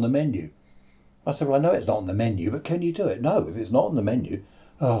 It's not on the menu. I said, well, I know it's not on the menu, but can you do it? No, if it's not on the menu,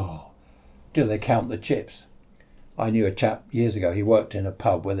 do they count the chips? I knew a chap years ago, he worked in a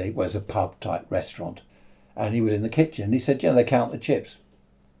pub where there was a pub-type restaurant, and he was in the kitchen, and he said, they count the chips.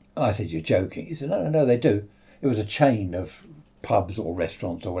 And I said, you're joking. He said, no, they do. It was a chain of pubs or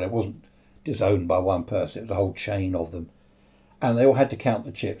restaurants or whatever. It wasn't just owned by one person. It was a whole chain of them. And they all had to count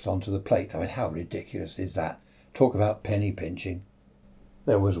the chips onto the plate. I mean, how ridiculous is that? Talk about penny pinching.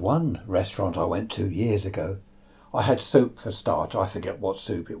 There was one restaurant I went to years ago. I had soup for starter. I forget what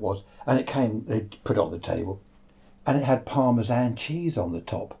soup it was. And they put it on the table. And it had Parmesan cheese on the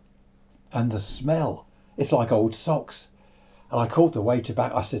top. And the smell, it's like old socks. And I called the waiter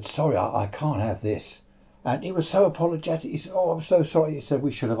back. I said, sorry, I can't have this. And he was so apologetic. He said, oh, I'm so sorry. He said,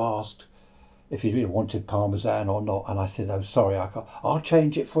 we should have asked if you really wanted Parmesan or not. And I said, oh, sorry, I can't. I'll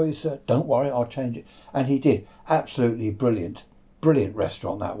change it for you, sir. Don't worry, I'll change it. And he did. Absolutely brilliant. Brilliant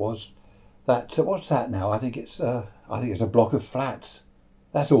restaurant that was. What's that now? I think it's a block of flats.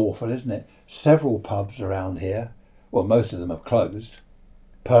 That's awful, isn't it? Several pubs around here. Well, most of them have closed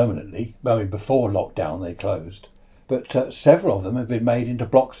permanently. I mean, before lockdown they closed. But several of them have been made into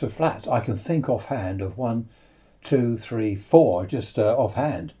blocks of flats. I can think offhand of 1, 2, 3, 4, just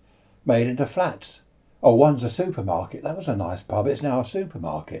offhand, made into flats. Oh, one's a supermarket. That was a nice pub. It's now a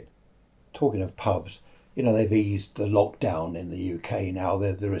supermarket. Talking of pubs, they've eased the lockdown in the UK now.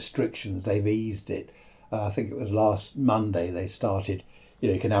 The restrictions, they've eased it. I think it was last Monday they started,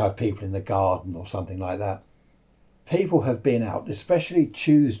 you can now have people in the garden or something like that. People have been out, especially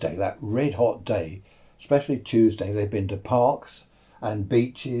Tuesday, that red hot day, especially Tuesday, they've been to parks and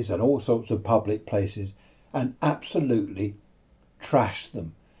beaches and all sorts of public places and absolutely trashed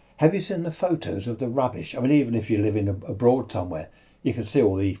them. Have you seen the photos of the rubbish? I mean, even if you live abroad somewhere, you can see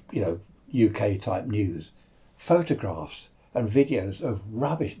all the, UK type news. Photographs and videos of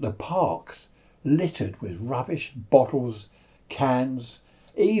rubbish, the parks littered with rubbish, bottles, cans,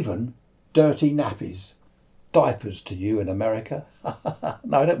 even dirty nappies. Diapers to you in America.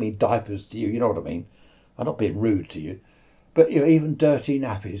 No, I don't mean diapers to you, you know what I mean. I'm not being rude to you. But even dirty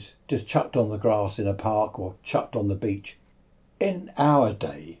nappies just chucked on the grass in a park or chucked on the beach. In our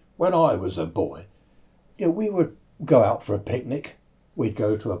day, when I was a boy, we would go out for a picnic. We'd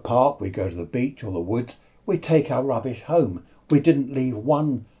go to a park, we'd go to the beach or the woods. We'd take our rubbish home. We didn't leave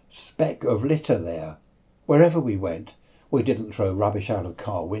one speck of litter there. Wherever we went, we didn't throw rubbish out of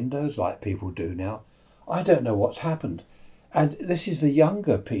car windows like people do now. I don't know what's happened. And this is the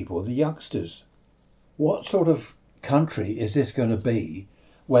younger people, the youngsters. What sort of country is this going to be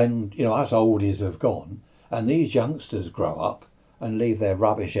when, us oldies have gone and these youngsters grow up and leave their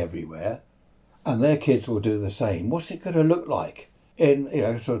rubbish everywhere and their kids will do the same? What's it going to look like in,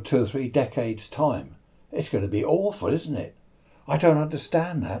 sort of 2 or 3 decades' time? It's going to be awful, isn't it? I don't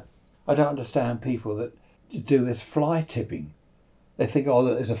understand that. I don't understand people that do this fly tipping. They think,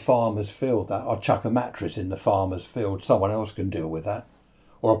 that there's a farmer's field, that I'll chuck a mattress in the farmer's field, someone else can deal with that.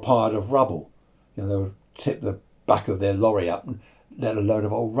 Or a pile of rubble. They'll tip the back of their lorry up and let a load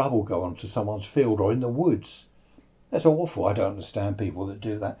of old rubble go onto someone's field or in the woods. That's awful. I don't understand people that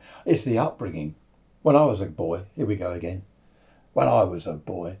do that. It's the upbringing. When I was a boy, here we go again. When I was a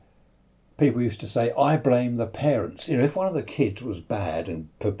boy, people used to say, I blame the parents. If one of the kids was bad and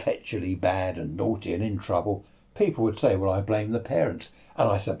perpetually bad and naughty and in trouble, people would say, well, I blame the parents. And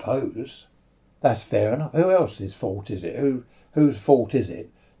I suppose that's fair enough. Who else's fault is it? Whose fault is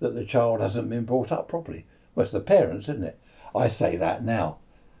it that the child hasn't been brought up properly? Well, it's the parents, isn't it? I say that now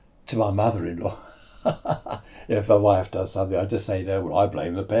to my mother-in-law. If my wife does something, I just say, no, well, I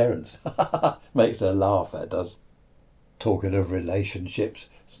blame the parents. Makes her laugh, that does. Talking of relationships,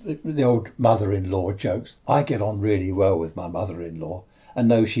 the old mother-in-law jokes. I get on really well with my mother-in-law. And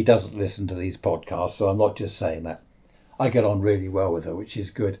no, she doesn't listen to these podcasts, so I'm not just saying that. I get on really well with her, which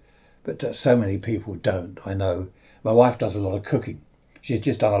is good. But so many people don't, I know. My wife does a lot of cooking. She's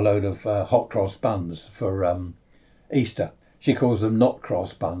just done a load of hot cross buns for Easter. She calls them not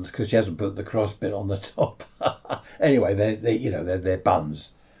cross buns because she hasn't put the cross bit on the top. Anyway, they're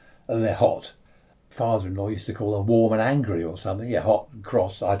buns and they're hot. Father-in-law used to call them warm and angry or something. Yeah, hot and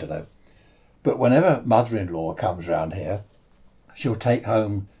cross, I don't know. But whenever mother-in-law comes round here, she'll take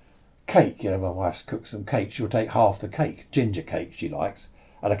home cake. My wife's cooked some cake. She'll take half the cake, ginger cake she likes,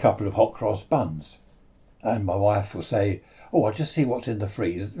 and a couple of hot cross buns. And my wife will say, oh, I'll just see what's in the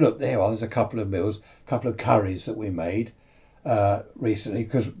freezer. Look, there's a couple of meals, a couple of curries that we made recently,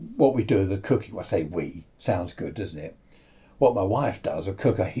 because what we do, the cooking, I say we, sounds good, doesn't it? What my wife does, will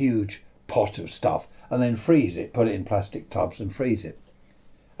cook a huge pot of stuff and then freeze it, put it in plastic tubs and freeze it.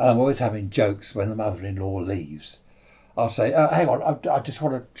 And I'm always having jokes when the mother-in-law leaves. I'll say, hang on, I just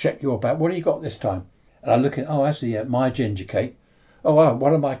want to check your bag. What have you got this time? And I look at, oh, actually, yeah, my ginger cake. Oh,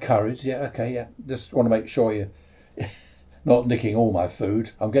 one of my curries. Yeah, okay, yeah. Just want to make sure you're not nicking all my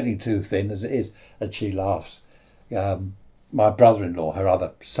food. I'm getting too thin as it is. And she laughs. My brother-in-law, her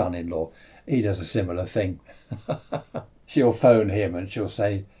other son-in-law, he does a similar thing. She'll phone him and she'll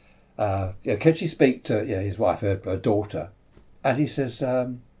say, can she speak to his wife, her daughter? And he says,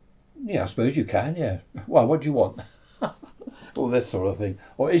 yeah, I suppose you can, yeah. Well, what do you want? All this sort of thing.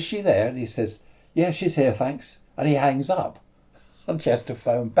 Or is she there? And he says, yeah, she's here, thanks. And he hangs up. And she has to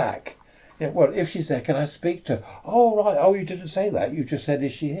phone back. Yeah, well, if she's there, can I speak to her? Oh, right. Oh, you didn't say that. You just said,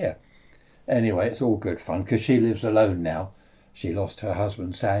 is she here? Anyway, it's all good fun because she lives alone now. She lost her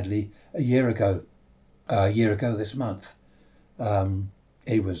husband, sadly, a year ago this month.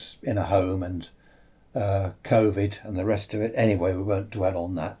 He was in a home and COVID and the rest of it. Anyway, we won't dwell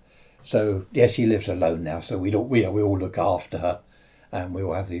on that. So, yeah, she lives alone now. So we all look after her and we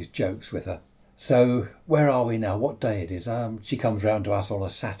all have these jokes with her. So where are we now? What day it is? She comes round to us on a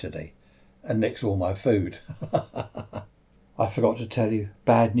Saturday and nicks all my food. I forgot to tell you,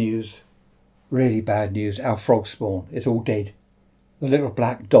 bad news, really bad news. Our frog spawn, it's all dead. The little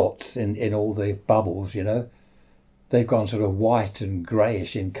black dots in all the bubbles, they've gone sort of white and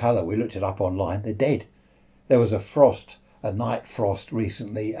greyish in colour. We looked it up online. They're dead. There was a night frost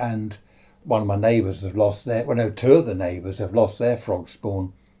recently, and one of my neighbours have lost their... Well, no, two of the neighbours have lost their frog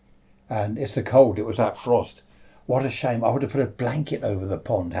spawn. And it's the cold. It was that frost. What a shame. I would have put a blanket over the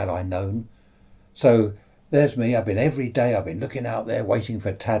pond had I known. So there's me. I've been looking out there waiting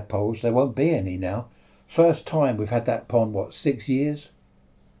for tadpoles. There won't be any now. First time we've had that pond, 6 years?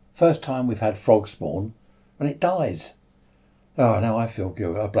 First time we've had frog spawn. And it dies. Oh, now I feel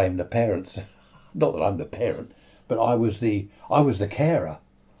good. I blame the parents. Not that I'm the parent, but I was the carer,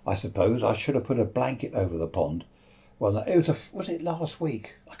 I suppose. I should have put a blanket over the pond. Well, was it last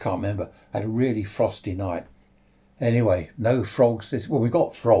week? I can't remember. I had a really frosty night. Anyway, no frogs we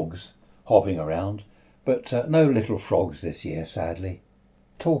got frogs hopping around, but no little frogs this year, sadly.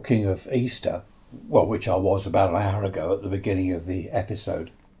 Talking of Easter, which I was about an hour ago at the beginning of the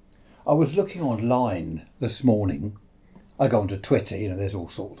episode, I was looking online this morning. I go onto Twitter, there's all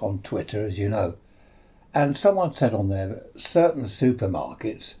sorts on Twitter, as you know. And someone said on there that certain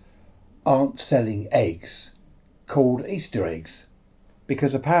supermarkets aren't selling eggs called Easter eggs,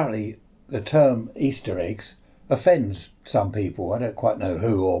 because apparently the term Easter eggs offends some people. I don't quite know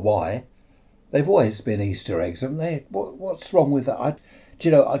who or why. They've always been Easter eggs, haven't they? What's wrong with that?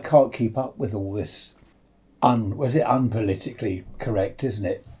 I can't keep up with all this. Was it unpolitically correct, isn't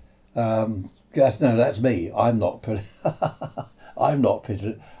it? That's me. I'm not. I'm not.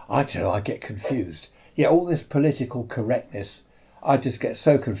 I get confused. Yeah, all this political correctness. I just get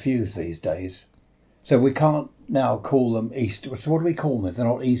so confused these days. So we can't now call them Easter. So what do we call them if they're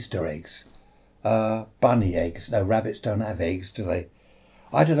not Easter eggs? Bunny eggs. No, rabbits don't have eggs, do they?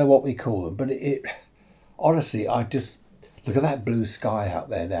 I don't know what we call them, but honestly, I just look at that blue sky out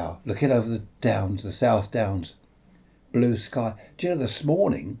there now. Looking over the downs, the South Downs, blue sky. Do you know this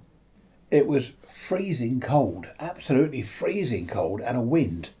morning? It was freezing cold, absolutely freezing cold, and a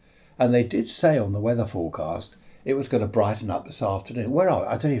wind. And they did say on the weather forecast it was going to brighten up this afternoon. Where are we?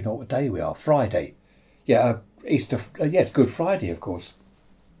 I don't even know what day we are. Friday. Yeah, Easter. It's Good Friday, of course.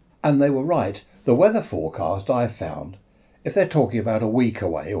 And they were right. The weather forecast I found, if they're talking about a week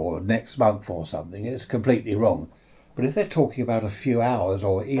away or next month or something, it's completely wrong. But if they're talking about a few hours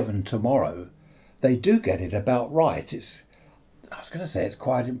or even tomorrow, they do get it about right. I was going to say it's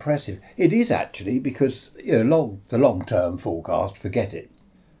quite impressive. It is actually, because the long-term forecast, forget it.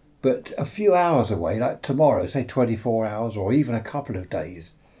 But a few hours away, like tomorrow, say 24 hours or even a couple of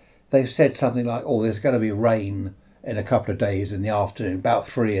days, they've said something like, oh, there's going to be rain in a couple of days in the afternoon, about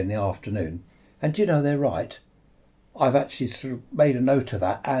 3 in the afternoon. And do you know, they're right. I've actually sort of made a note of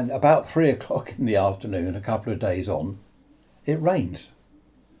that, and about 3 o'clock in the afternoon, a couple of days on, it rains.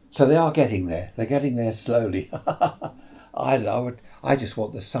 So they are getting there. They're getting there slowly. I don't know. I just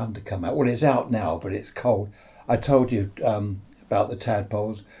want the sun to come out. Well, it's out now, but it's cold. I told you about the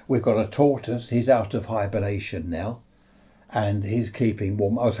tadpoles. We've got a tortoise. He's out of hibernation now, and he's keeping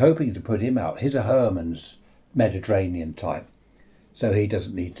warm. I was hoping to put him out. He's a Herman's Mediterranean type, so he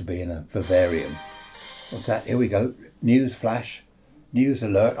doesn't need to be in a vivarium. What's that? Here we go. News flash. News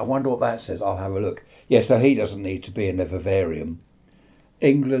alert. I wonder what that says. I'll have a look. Yeah, so he doesn't need to be in a vivarium.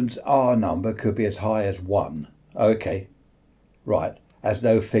 England's R number could be as high as 1. Okay. Right. As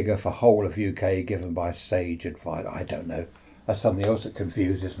no figure for whole of UK given by sage advice. I don't know. That's something else that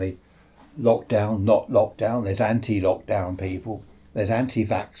confuses me. Lockdown, not lockdown. There's anti-lockdown people. There's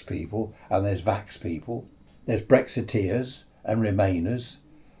anti-vax people. And there's vax people. There's Brexiteers and Remainers.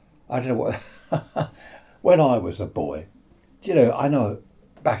 I don't know what... When I was a boy, I know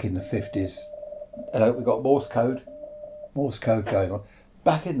back in the 50s, we got Morse code going on.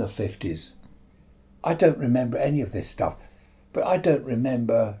 Back in the 50s, I don't remember any of this stuff, but I don't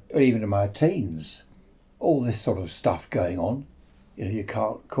remember, even in my teens, all this sort of stuff going on. You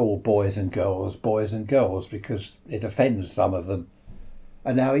can't call boys and girls because it offends some of them.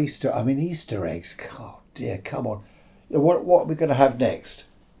 And now Easter eggs, oh dear, come on. What are we going to have next?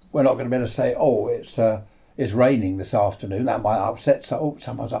 We're not going to be able to say, oh, it's raining this afternoon. That might upset. So, oh,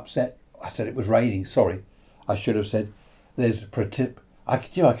 someone's upset. I said it was raining. Sorry, I should have said there's I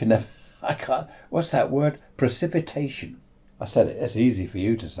can't. What's that word? Precipitation. I said it. It's easy for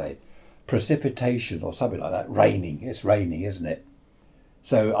you to say. Precipitation or something like that. Raining. It's raining, isn't it?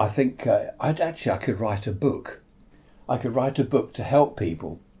 So I think I could write a book. I could write a book to help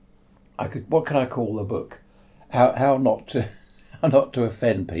people. What can I call the book? How not to. Not to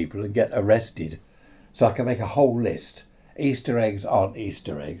offend people and get arrested. So I can make a whole list. Easter eggs aren't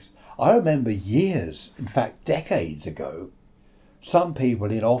Easter eggs. I remember years, in fact decades ago, some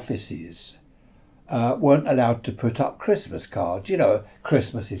people in offices weren't allowed to put up Christmas cards.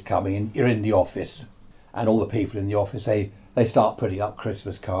 Christmas is coming and you're in the office and all the people in the office, they start putting up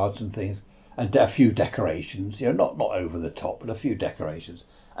Christmas cards and things and a few decorations, not over the top, but a few decorations.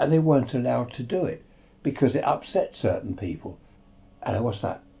 And they weren't allowed to do it because it upset certain people. And what's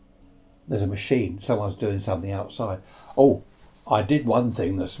that? There's a machine. Someone's doing something outside. Oh, I did one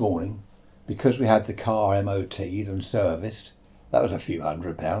thing this morning. Because we had the car MOT'd and serviced, that was a few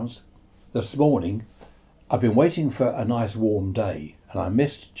 £100. This morning, I've been waiting for a nice warm day. And I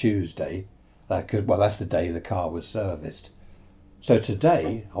missed Tuesday. Because that's the day the car was serviced. So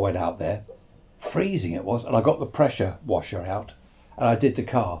today, I went out there. Freezing it was. And I got the pressure washer out. And I did the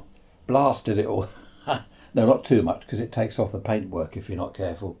car. Blasted it all. No, not too much, because it takes off the paintwork if you're not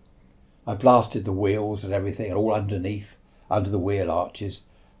careful. I blasted the wheels and everything, and all underneath, under the wheel arches.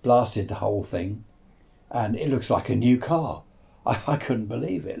 Blasted the whole thing. And it looks like a new car. I couldn't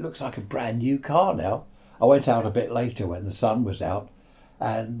believe it. It looks like a brand new car now. I went out a bit later when the sun was out,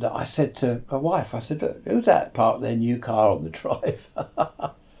 and I said to my wife, I said, look, who's that parked their new car on the drive?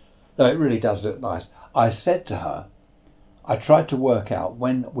 No, it really does look nice. I said to her, I tried to work out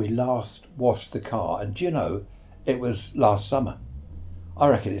when we last washed the car, and it was last summer. I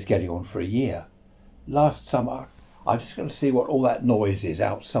reckon it's getting on for a year. Last summer, I'm just going to see what all that noise is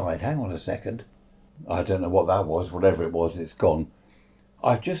outside. Hang on a second. I don't know what that was. Whatever it was, it's gone.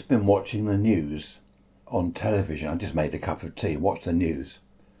 I've just been watching the news on television. I just made a cup of tea, watched the news.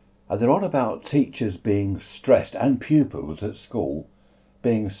 And they're on about teachers being stressed and pupils at school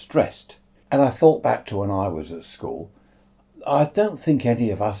being stressed. And I thought back to when I was at school. I don't think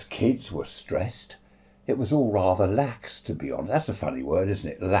any of us kids were stressed. It was all rather lax, to be honest. That's a funny word, isn't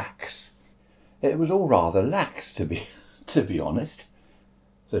it? Lax. It was all rather lax, to be honest.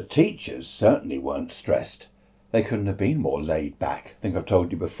 The teachers certainly weren't stressed. They couldn't have been more laid back. I think I've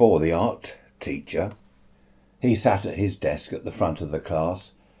told you before, the art teacher, he sat at his desk at the front of the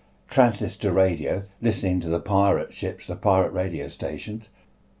class, transistor radio, listening to the pirate ships, the pirate radio stations,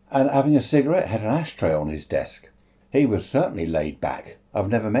 and having a cigarette, had an ashtray on his desk. He was certainly laid back. I've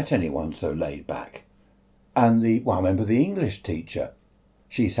never met anyone so laid back. And I remember the English teacher.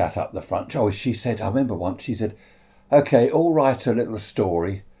 She sat up the front. Oh, she said, I remember once, she said, OK, all write a little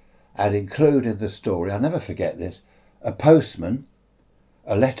story and include in the story, I'll never forget this, a postman,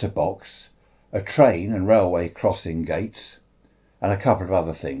 a letterbox, a train and railway crossing gates, and a couple of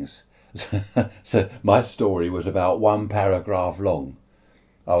other things. So my story was about one paragraph long.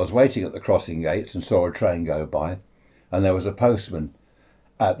 I was waiting at the crossing gates and saw a train go by, and there was a postman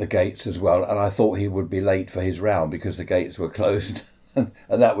at the gates as well, and I thought he would be late for his round because the gates were closed. And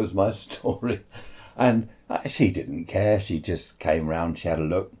that was my story. And she didn't care. She just came round, she had a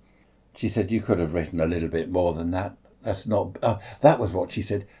look. She said, "You could have written a little bit more than that. That's not..." that was what she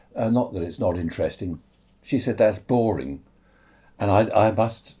said. Not that it's not interesting. She said, "That's boring." And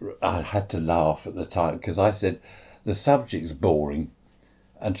I had to laugh at the time because I said, "The subject's boring."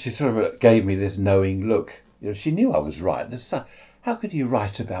 And she sort of gave me this knowing look. She knew I was right. How could you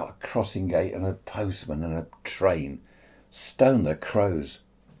write about a crossing gate and a postman and a train? Stone the crows.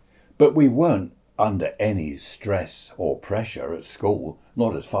 But we weren't under any stress or pressure at school,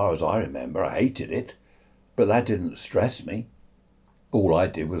 not as far as I remember. I hated it, but that didn't stress me. All I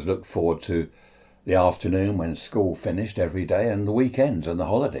did was look forward to the afternoon when school finished every day, and the weekends and the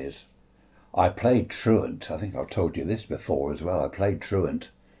holidays. I played truant. I think I've told you this before as well. I played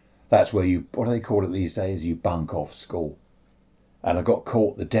truant. That's where what do they call it these days? You bunk off school. And I got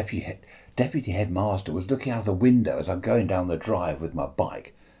caught. The deputy headmaster was looking out of the window as I'm going down the drive with my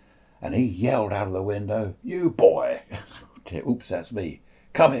bike, and he yelled out of the window, "You boy!" Oops, that's me.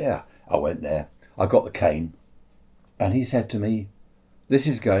 "Come here." I went there. I got the cane, and he said to me, "This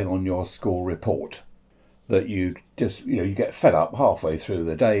is going on your school report, that you just, you get fed up halfway through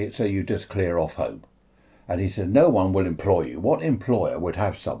the day, so you just clear off home." And he said, "No one will employ you. What employer would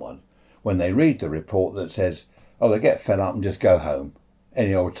have someone, when they read the report, that says, oh, they get fed up and just go home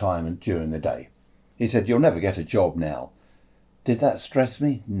any old time during the day?" He said, "You'll never get a job now." Did that stress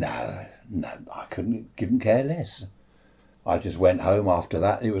me? No, I couldn't care less. I just went home after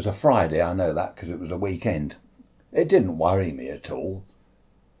that. It was a Friday, I know that, because it was a weekend. It didn't worry me at all.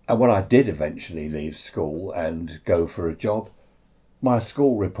 And when I did eventually leave school and go for a job, my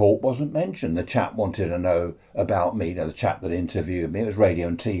school report wasn't mentioned. The chap wanted to know about me, the chap that interviewed me. It was radio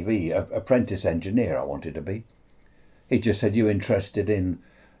and TV, apprentice engineer I wanted to be. He just said, "You interested in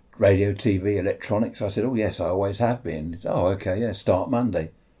radio, TV, electronics?" I said, "Oh, yes, I always have been." "Oh, okay, yeah, start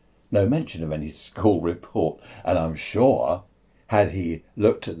Monday." No mention of any school report. And I'm sure, had he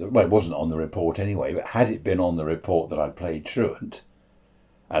looked at it wasn't on the report anyway, but had it been on the report that I played truant,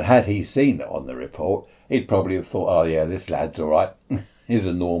 and had he seen it on the report, he'd probably have thought, "Oh, yeah, this lad's all right. He's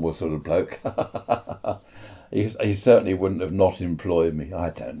a normal sort of bloke." He certainly wouldn't have not employed me. I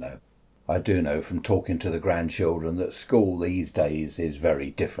don't know. I do know from talking to the grandchildren that school these days is very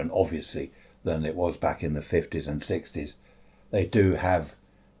different, obviously, than it was back in the 50s and 60s. They do have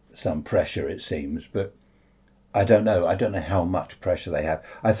some pressure, it seems, but I don't know. I don't know how much pressure they have.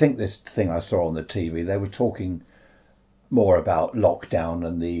 I think this thing I saw on the TV, they were talking more about lockdown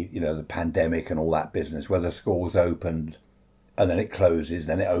and the pandemic and all that business, whether schools opened and then it closes,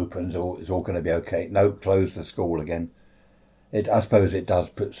 then it opens, or it's all going to be okay. No, close the school again. I suppose it does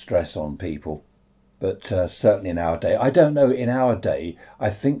put stress on people, but certainly in our day, I don't know. In our day, I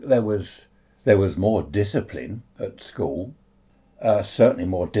think there was more discipline at school. Certainly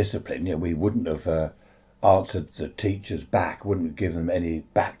more discipline. We wouldn't have answered the teachers back, wouldn't give them any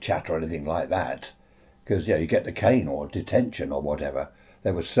back chat or anything like that, because you get the cane or detention or whatever.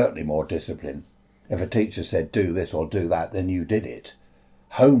 There was certainly more discipline. If a teacher said do this or do that, then you did it.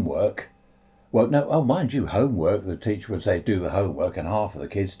 Homework. Well, no, mind you, homework, the teacher would say do the homework, and half of the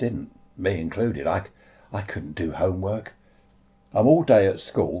kids didn't, me included. I couldn't do homework. I'm all day at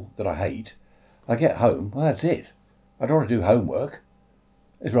school, that I hate. I get home, well, that's it. I don't want to do homework.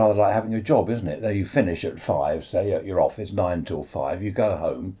 It's rather like having a job, isn't it? There you finish at 5, say at your office, 9 till 5, you go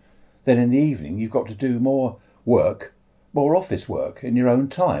home. Then in the evening you've got to do more work, more office work in your own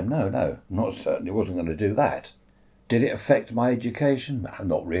time. No, certainly wasn't going to do that. Did it affect my education?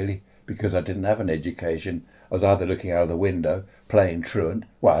 Not really. Because I didn't have an education. I was either looking out of the window, playing truant.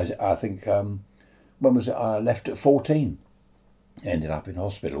 Well, I think, when was it? I left at 14. Ended up in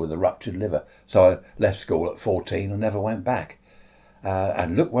hospital with a ruptured liver. So I left school at 14 and never went back.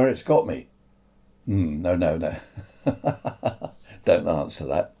 And look where it's got me. No. Don't answer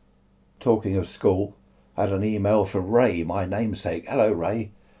that. Talking of school, I had an email from Ray, my namesake. Hello,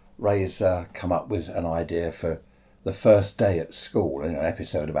 Ray. Ray's come up with an idea for the first day at school, an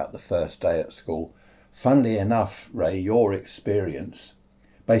episode about the first day at school. Funnily enough, Ray, your experience,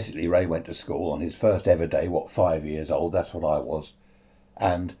 basically Ray went to school on his first ever day, 5 years old, that's what I was,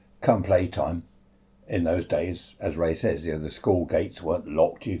 and come playtime, in those days, as Ray says, the school gates weren't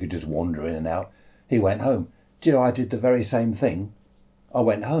locked, you could just wander in and out. He went home. Do you know, I did the very same thing. I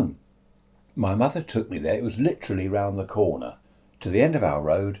went home. My mother took me there, it was literally round the corner, to the end of our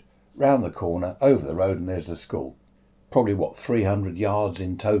road, round the corner, over the road, and there's the school. probably 300 yards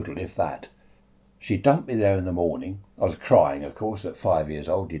in total, if that. She dumped me there in the morning. I was crying, of course, at 5 years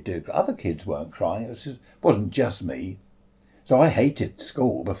old. You do. Other kids weren't crying. It wasn't just me. So I hated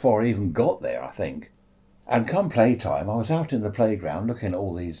school before I even got there, I think. And come playtime, I was out in the playground looking at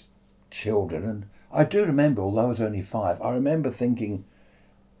all these children, and I do remember, although I was only 5, I remember thinking,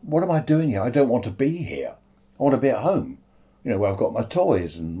 what am I doing here? I don't want to be here. I want to be at home, where I've got my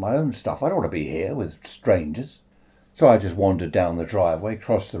toys and my own stuff. I don't want to be here with strangers. So I just wandered down the driveway,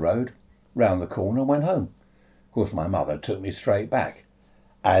 crossed the road, round the corner and went home. Of course, my mother took me straight back,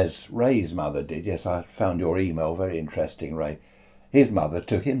 as Ray's mother did. Yes, I found your email very interesting, Ray. His mother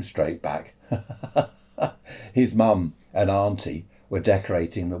took him straight back. His mum and auntie were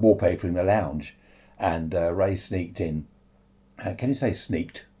decorating the wallpaper in the lounge, and Ray sneaked in. Can you say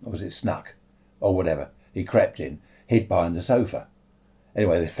sneaked? Or was it snuck? Or whatever. He crept in, hid behind the sofa.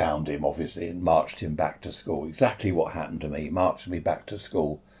 Anyway, they found him, obviously, and marched him back to school. Exactly what happened to me. Marched me back to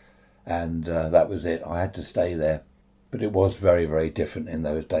school. And that was it. I had to stay there. But it was very, very different in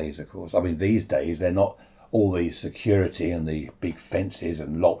those days, of course. I mean, these days, they're not all the security and the big fences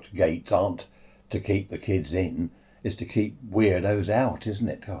and locked gates aren't to keep the kids in. It's to keep weirdos out, isn't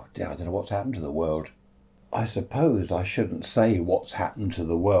it? Oh, dear, I don't know what's happened to the world. I suppose I shouldn't say what's happened to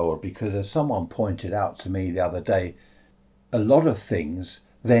the world, because as someone pointed out to me the other day, a lot of things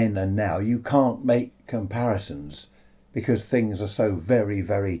then and now, you can't make comparisons because things are so very,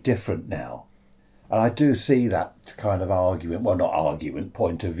 very different now. And I do see that kind of argument, well, not argument,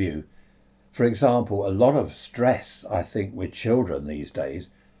 point of view. For example, a lot of stress, I think, with children these days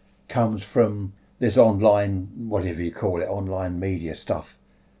comes from this online, whatever you call it, online media stuff,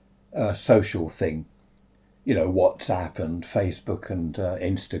 social thing. WhatsApp and Facebook and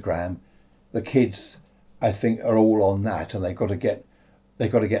Instagram. The kids, I think, are all on that, and they've got to get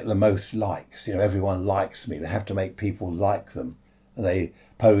the most likes. Everyone likes me. They have to make people like them, and they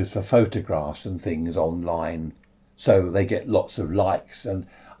pose for photographs and things online, so they get lots of likes. And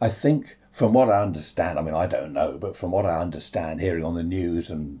I think, from what I understand, I mean, I don't know, but from what I understand, hearing on the news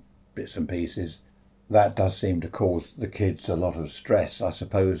and bits and pieces, that does seem to cause the kids a lot of stress, I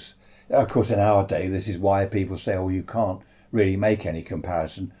suppose. Of course, in our day, this is why people say, oh, you can't really make any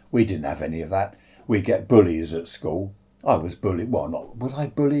comparison. We didn't have any of that. We'd get bullies at school. I was bullied. Well, was I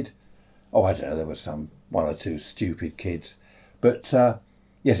bullied? Oh, I don't know. There was one or two stupid kids. But,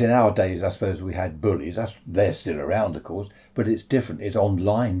 yes, in our days, I suppose we had bullies. They're still around, of course, but it's different. It's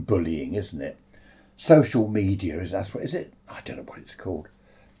online bullying, isn't it? Social media, is it? I don't know what it's called.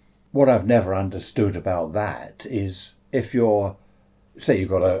 What I've never understood about that is if say you've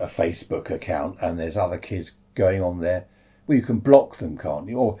got a Facebook account and there's other kids going on there, well, you can block them, can't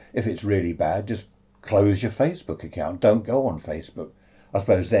you? Or if it's really bad, just close your Facebook account. Don't go on Facebook. I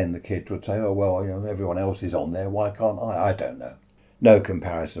suppose then the kids would say, oh, well, everyone else is on there. Why can't I? I don't know. No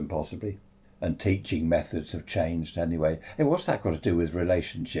comparison, possibly. And teaching methods have changed anyway. Hey, what's that got to do with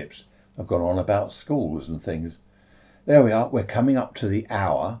relationships? I've gone on about schools and things. There we are. We're coming up to the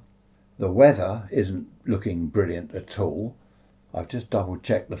hour. The weather isn't looking brilliant at all. I've just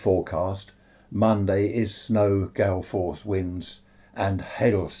double-checked the forecast. Monday is snow, gale force winds and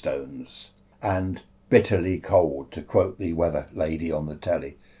hailstones. And bitterly cold, to quote the weather lady on the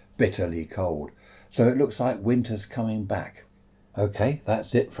telly. Bitterly cold. So it looks like winter's coming back. Okay,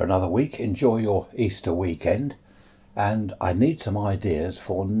 that's it for another week. Enjoy your Easter weekend. And I need some ideas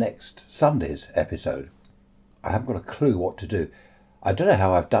for next Sunday's episode. I haven't got a clue what to do. I don't know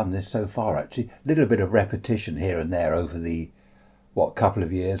how I've done this so far, actually. A little bit of repetition here and there over the couple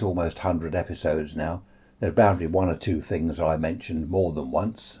of years, almost 100 episodes now. There's bound to be one or two things I mentioned more than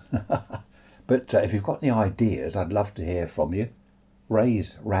once. But if you've got any ideas, I'd love to hear from you.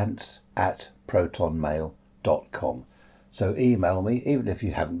 raisrants@protonmail.com. So email me, even if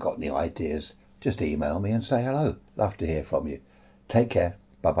you haven't got any ideas, just email me and say hello. Love to hear from you. Take care.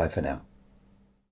 Bye-bye for now.